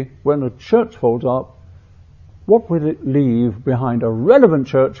way, when a church folds up, what would it leave behind? A relevant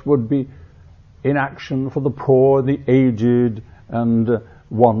church would be in action for the poor, the aged, and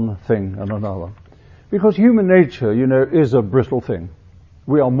one thing and another. Because human nature, is a brittle thing.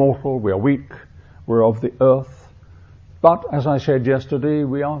 We are mortal, we are weak, we're of the earth. But, as I said yesterday,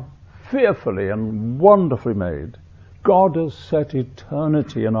 we are fearfully and wonderfully made. God has set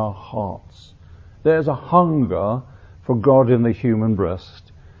eternity in our hearts. There's a hunger for for God in the human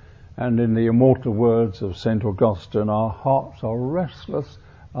breast. And in the immortal words of St. Augustine, our hearts are restless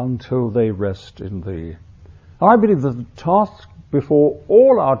until they rest in thee. I believe that the task before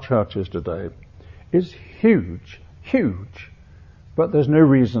all our churches today is huge, huge, but there's no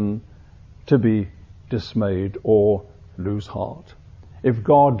reason to be dismayed or lose heart. If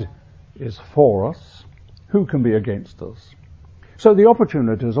God is for us, who can be against us? So the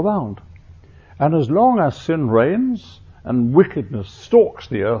opportunities abound. And as long as sin reigns and wickedness stalks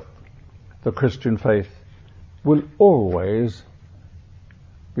the earth, the Christian faith will always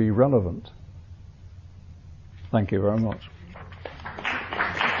be relevant. Thank you very much.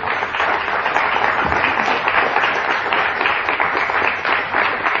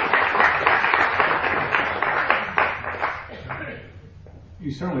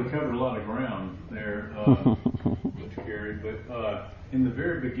 You certainly covered a lot of ground there, Mr. Gary, but in the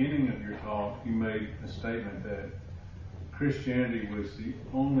very beginning of your talk, you made a statement that Christianity was the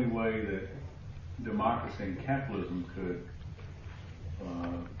only way that democracy and capitalism could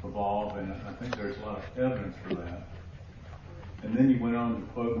evolve, and I think there's a lot of evidence for that. And then you went on to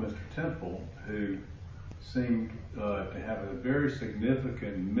quote Mr. Temple, who seemed to have a very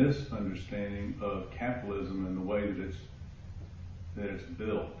significant misunderstanding of capitalism and the way that it's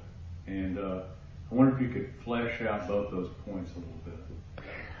built. And I wonder if you could flesh out both those points a little bit.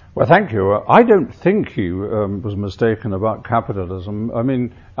 Well, thank you. I don't think he was mistaken about capitalism. I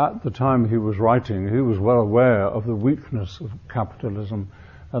mean, at the time he was writing, he was well aware of the weakness of capitalism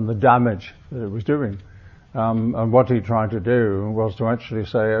and the damage that it was doing. And what he tried to do was to actually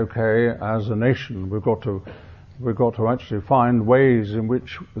say, okay, as a nation, we've got to actually find ways in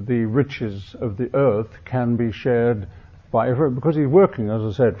which the riches of the earth can be shared by everyone, because he's working, as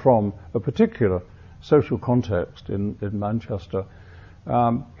I said, from a particular social context in Manchester.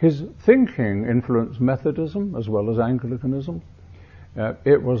 His thinking influenced Methodism as well as Anglicanism.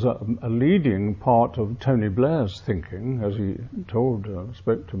 It was a leading part of Tony Blair's thinking, as he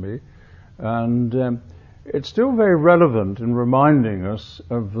spoke to me, and it's still very relevant in reminding us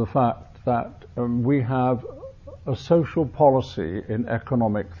of the fact that we have a social policy in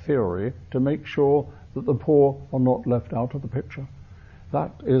economic theory to make sure that the poor are not left out of the picture.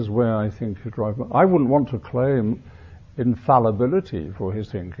 That is where I think he drives. I wouldn't want to claim infallibility for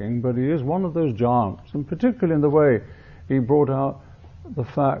his thinking, but he is one of those giants, and particularly in the way he brought out the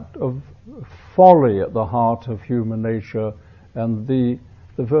fact of folly at the heart of human nature, and the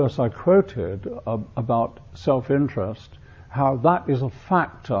verse I quoted about self-interest, how that is a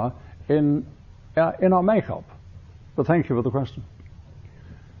factor in our makeup. But thank you for the question.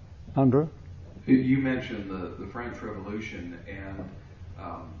 Andrew? You mentioned the French Revolution, and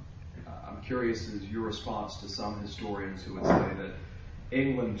I'm curious as your response to some historians who would say that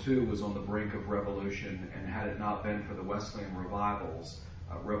England too was on the brink of revolution, and had it not been for the Wesleyan revivals,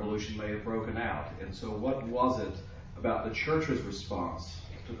 revolution may have broken out. And so what was it about the church's response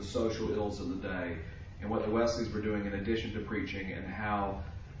to the social ills of the day, and what the Wesleys were doing in addition to preaching, and how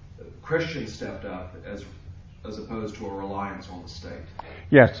Christians stepped up as opposed to a reliance on the state?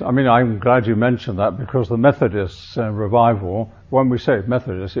 Yes, I mean, I'm glad you mentioned that, because the Methodist revival, when we say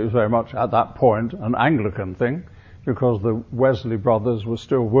Methodist, it was very much at that point an Anglican thing, because the Wesley brothers were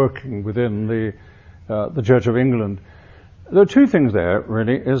still working within the Church of England. There are two things there,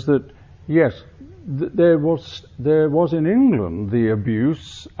 really, is that, yes, there was in England the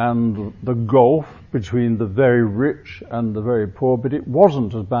abuse and the gulf between the very rich and the very poor, but it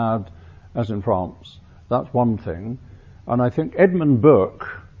wasn't as bad as in France. That's one thing. And I think Edmund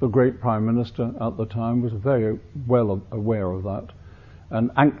Burke, the great Prime Minister at the time, was very well aware of that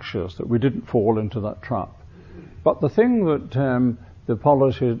and anxious that we didn't fall into that trap. But the thing that the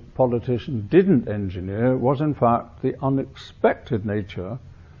politicians didn't engineer was, in fact, the unexpected nature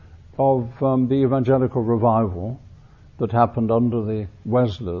of the evangelical revival that happened under the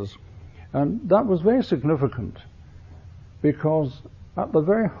Wesleys. And that was very significant, because at the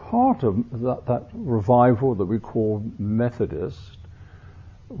very heart of that revival that we call Methodist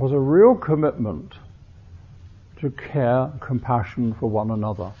was a real commitment to care, compassion for one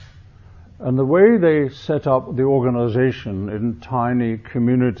another. And the way they set up the organization in tiny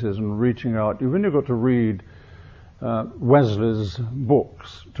communities and reaching out, you've only got to read Wesley's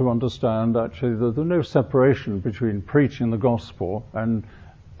books to understand actually that there's no separation between preaching the gospel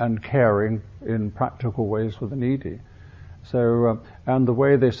and caring in practical ways for the needy. So, and the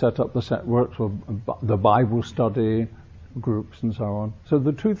way they set up the set works with the Bible study groups and so on. So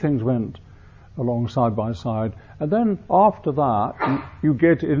the two things went along side by side. And then after that, you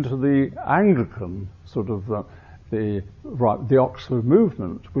get into the Anglican sort of the Oxford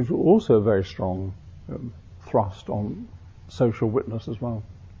movement, which was also very strong thrust on social witness as well.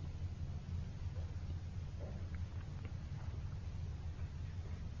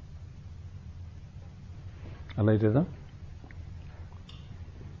 A lady there?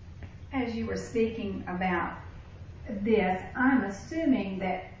 As you were speaking about this, I'm assuming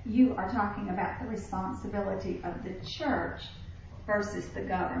that you are talking about the responsibility of the church versus the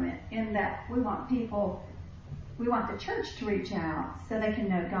government, in that we want the church to reach out so they can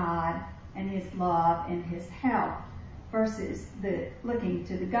know God and His love and His help, versus looking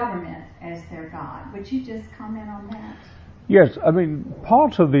to the government as their God. Would you just comment on that? Yes, I mean,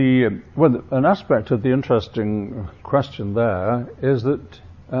 part of an aspect of the interesting question there is that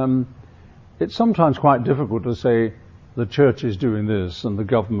it's sometimes quite difficult to say the church is doing this and the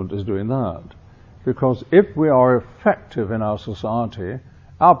government is doing that. Because if we are effective in our society,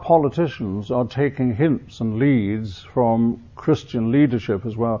 our politicians are taking hints and leads from Christian leadership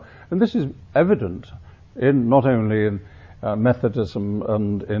as well. And this is evident not only in Methodism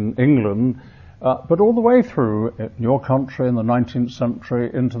and in England, but all the way through in your country in the 19th century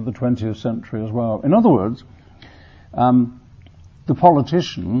into the 20th century as well. In other words, the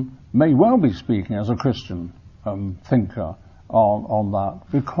politician may well be speaking as a Christian thinker on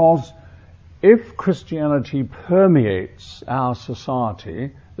that, because if Christianity permeates our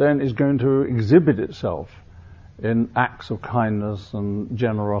society, then it's going to exhibit itself in acts of kindness and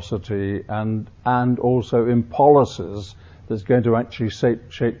generosity and also in policies that's going to actually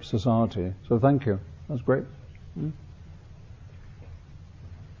shape society. So thank you. That's great.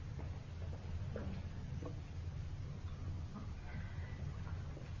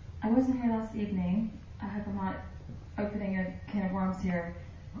 I wasn't here last evening. I hope I'm not opening a can of worms here.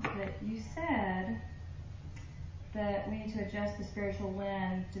 But you said that we need to adjust the spiritual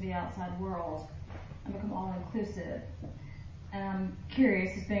lens to the outside world and become all-inclusive. And I'm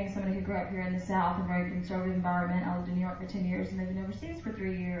curious, as being somebody who grew up here in the South, a very conservative environment. I lived in New York for 10 years and lived overseas for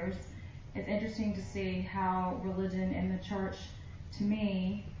 3 years. It's interesting to see how religion and the church, to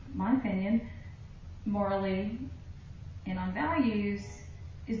me, my opinion, morally and on values,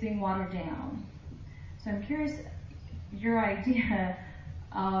 is being watered down. So I'm curious, your idea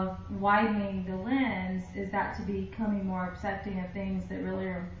of widening the lens, is that to be becoming more accepting of things that really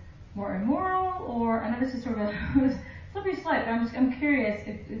are more immoral? Or, I know this is sort of a slippery slope, but I'm curious,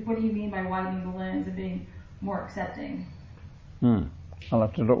 what do you mean by widening the lens and being more accepting? I'll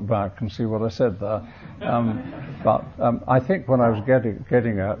have to look back and see what I said there. But I think what I was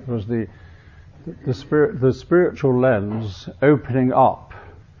getting at was the spiritual lens opening up.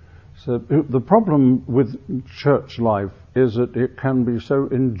 So the problem with church life is that it can be so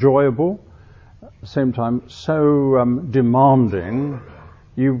enjoyable, at the same time so demanding,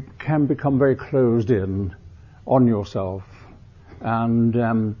 you can become very closed in on yourself. And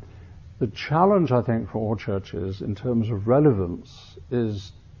the challenge, I think, for all churches in terms of relevance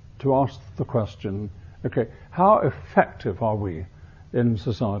is to ask the question, okay, how effective are we in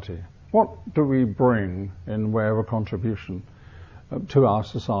society? What do we bring in way of a contribution to our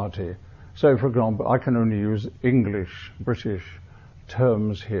society? So, for example, I can only use English, British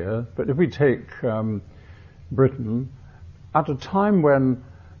terms here, but if we take Britain, at a time when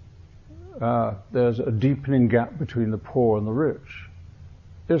there's a deepening gap between the poor and the rich,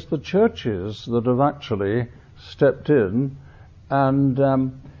 it's the churches that have actually stepped in and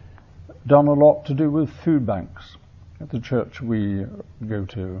done a lot to do with food banks. The church we go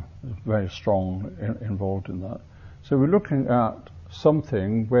to is very strong involved in that. So we're looking at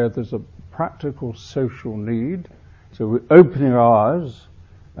something where there's a practical social need. So we're opening our eyes,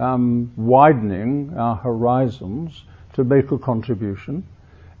 widening our horizons to make a contribution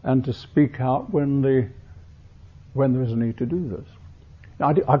and to speak out when there is a need to do this.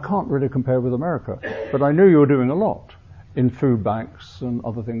 Now, I can't really compare with America, but I know you're doing a lot in food banks and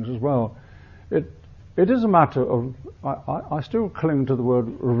other things as well. It is a matter of, I still cling to the word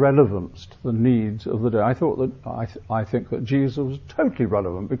relevance to the needs of the day. I think that Jesus was totally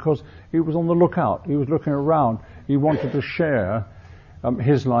relevant because he was on the lookout. He was looking around. He wanted to share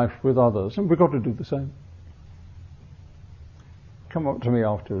his life with others, and we've got to do the same. Come up to me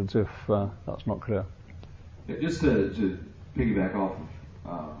afterwards if that's not clear. Just to piggyback off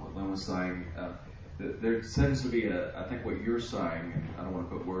of what Lynn was saying, there tends to be I think what you're saying, and I don't want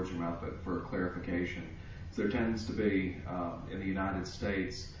to put words in your mouth, but for clarification, there tends to be in the United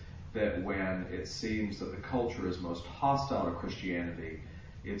States that when it seems that the culture is most hostile to Christianity,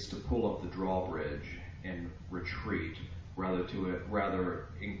 it's to pull up the drawbridge and retreat, rather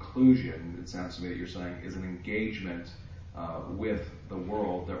inclusion, it sounds to me that you're saying, is an engagement with the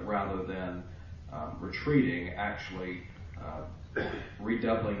world that rather than retreating, actually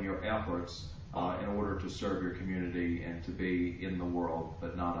redoubling your efforts in order to serve your community and to be in the world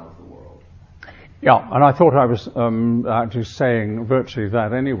but not of the world. Yeah, and I thought I was actually saying virtually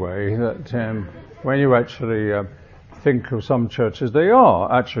that anyway, that when you actually think of some churches, they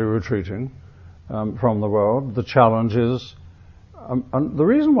are actually retreating from the world. The challenge is, and the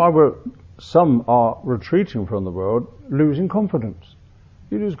reason why some are retreating from the world, losing confidence.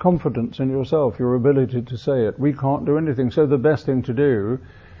 You lose confidence in yourself, your ability to say it. We can't do anything, so the best thing to do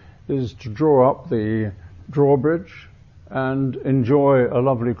is to draw up the drawbridge and enjoy a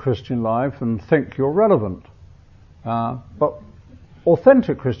lovely Christian life and think you're relevant. But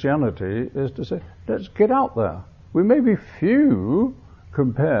authentic Christianity is to say, let's get out there. We may be few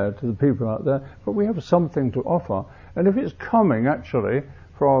compared to the people out there, but we have something to offer. And if it's coming actually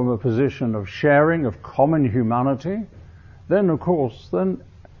from a position of sharing, of common humanity, then of course, then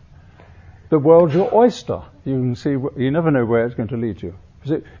the world's your oyster. You can see, you never know where it's going to lead you.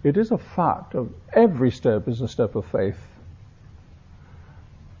 Because it is a fact of every step is a step of faith.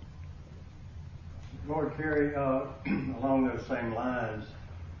 Lord Kerry, along those same lines,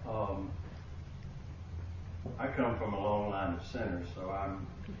 I come from a long line of sinners, so I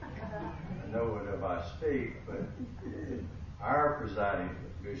know whatever I speak, but our presiding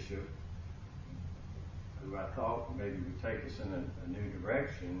bishop, who I thought maybe would take us in a new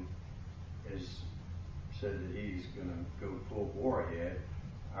direction, has said that he's going to go full bore ahead.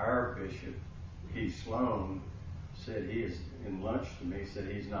 Our bishop, Keith Sloan, said he is, in lunch to me, said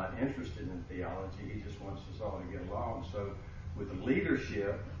he's not interested in theology, he just wants us all to get along. So with the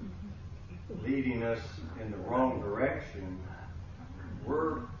leadership leading us in the wrong direction,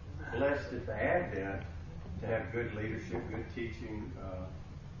 we're blessed at the Advent to have good leadership, good teaching,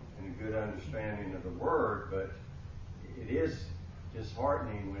 and a good understanding of the Word, but it is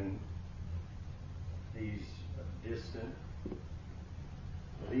disheartening when these distant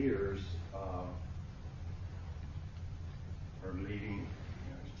leaders are leading,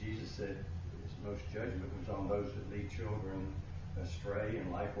 as Jesus said, his most judgment was on those that lead children astray,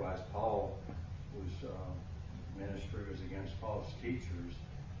 and likewise Paul was ministry was against false teachers,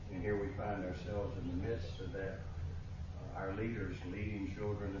 and here we find ourselves in the midst of that, our leaders leading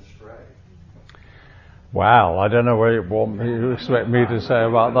children astray. Wow, I don't know what you expect me to say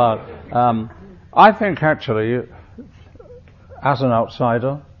about that. I think actually, as an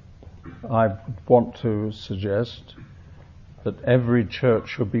outsider, I want to suggest that every church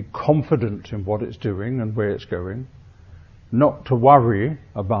should be confident in what it's doing and where it's going, not to worry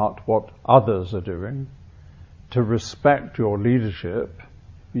about what others are doing, to respect your leadership.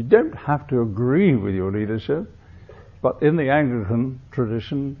 You don't have to agree with your leadership, but in the Anglican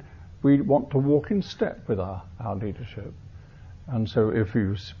tradition, we want to walk in step with our leadership. And so if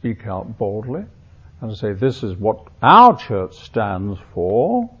you speak out boldly and say, this is what our church stands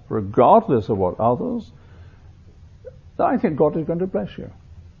for, regardless of what others, then I think God is going to bless you.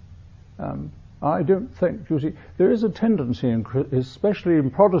 I don't think, you see, there is a tendency, especially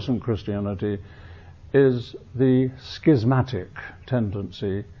in Protestant Christianity, is the schismatic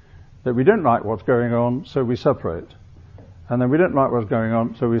tendency that we don't like what's going on, so we separate. And then we don't like what's going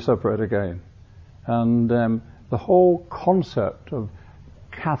on, so we separate again. And the whole concept of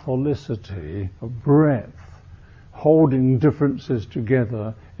Catholicity, of breadth, holding differences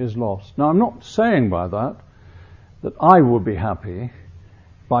together is lost. Now, I'm not saying by that I would be happy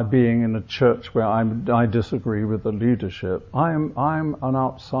by being in a church where I disagree with the leadership. I'm an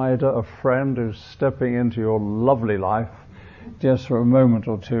outsider, a friend who's stepping into your lovely life just for a moment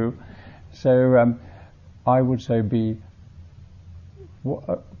or two. So I would say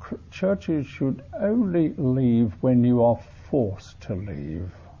churches should only leave when you are forced to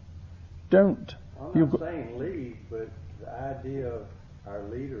leave. Don't. I'm not saying leave, but the idea of our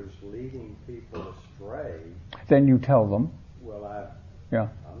leaders leading people astray. Then you tell them. Well,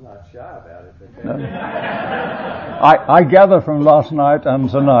 I'm not shy about it. But no. I gather from last night and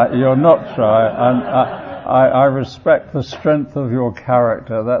tonight you're not shy, and I respect the strength of your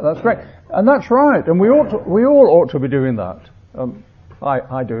character. That's great, and that's right. And we all ought to be doing that.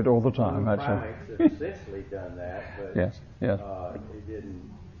 I do it all the time, actually. Primates have essentially done that, but yes. It didn't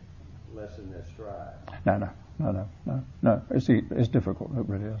lessen their stride. No. It's difficult. It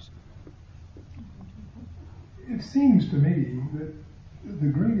really is. It seems to me that the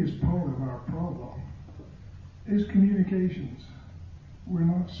greatest part of our problem is communications. We're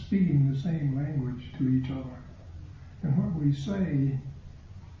not speaking the same language to each other. And what we say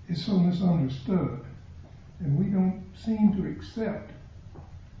is so misunderstood. And we don't seem to accept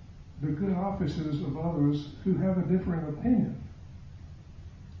the good offices of others who have a different opinion.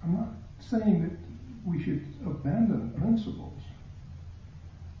 I'm not saying that we should abandon principles,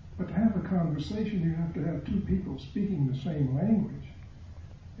 But to have a conversation, you have to have two people speaking the same language.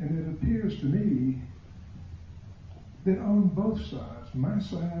 And it appears to me that on both sides, my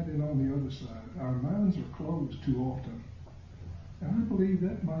side and on the other side, our minds are closed too often. And I believe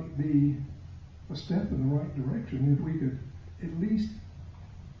that might be a step in the right direction if we could at least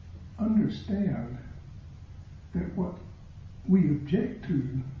understand that what we object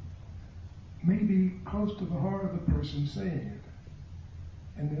to may be close to the heart of the person saying it,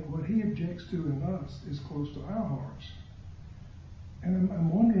 and that what he objects to in us is close to our hearts. And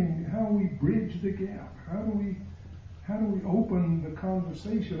I'm wondering how we bridge the gap. How do we open the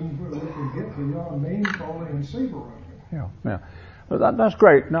conversation where we can get beyond name calling and saber rattling? Yeah. Well, that's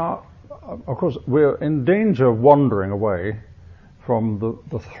great. Now, of course, we're in danger of wandering away from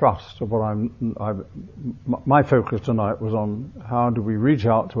the thrust of what my focus tonight was on how do we reach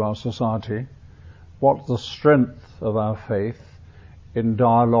out to our society, what's the strength of our faith in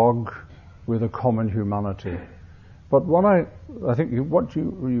dialogue with a common humanity. But what I think what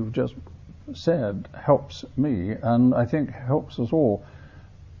you've just said helps me, and I think helps us all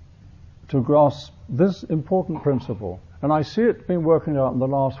to grasp this important principle. And I see it been working out in the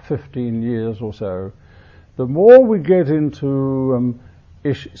last 15 years or so. The more we get into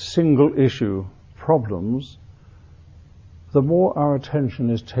single issue problems, the more our attention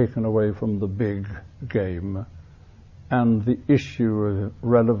is taken away from the big game and the issue of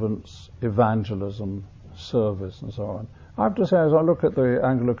relevance, evangelism, service, and so on. I have to say, as I look at the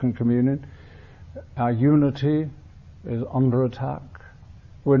Anglican Communion, our unity is under attack.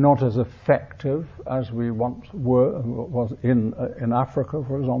 We're not as effective as we once was in Africa,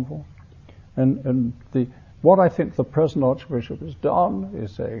 for example. And what I think the present Archbishop has done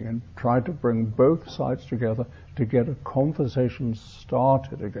is saying and tried to bring both sides together to get a conversation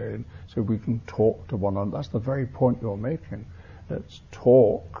started again so we can talk to one another. That's the very point you're making. Let's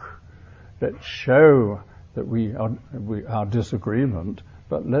talk. Let's show that our disagreement,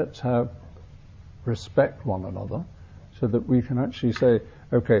 but let's respect one another so that we can actually say,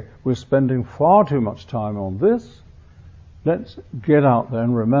 okay, we're spending far too much time on this. Let's get out there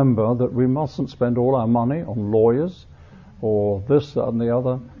and remember that we mustn't spend all our money on lawyers or this, that, and the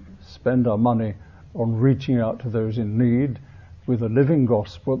other. Spend our money on reaching out to those in need with a living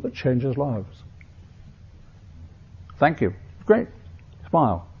gospel that changes lives. Thank you. Great.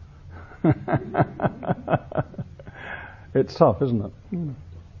 Smile. It's tough, isn't it?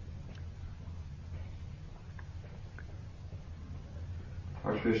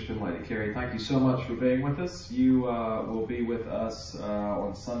 Archbishop and Lady Carey, thank you so much for being with us. You will be with us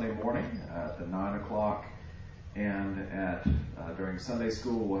on Sunday morning at 9 o'clock, and during Sunday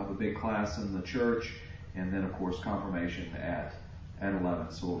school we'll have a big class in the church, and then of course confirmation at 11.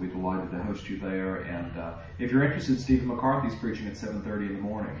 So we'll be delighted to host you there. And if you're interested, Stephen McCarthy's preaching at 7:30 in the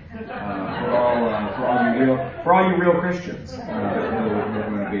morning for all you real Christians who are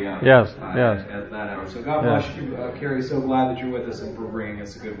going to be at that hour. So God bless you, Carey. So glad that you're with us and for bringing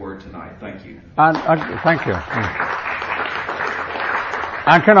us a good word tonight. Thank you. And thank you.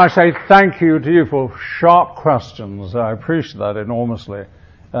 And can I say thank you to you for sharp questions? I appreciate that enormously.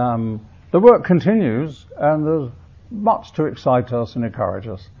 The work continues, and there's much to excite us and encourage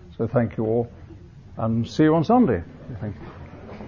us. So thank you all, and see you on Sunday. Thank you.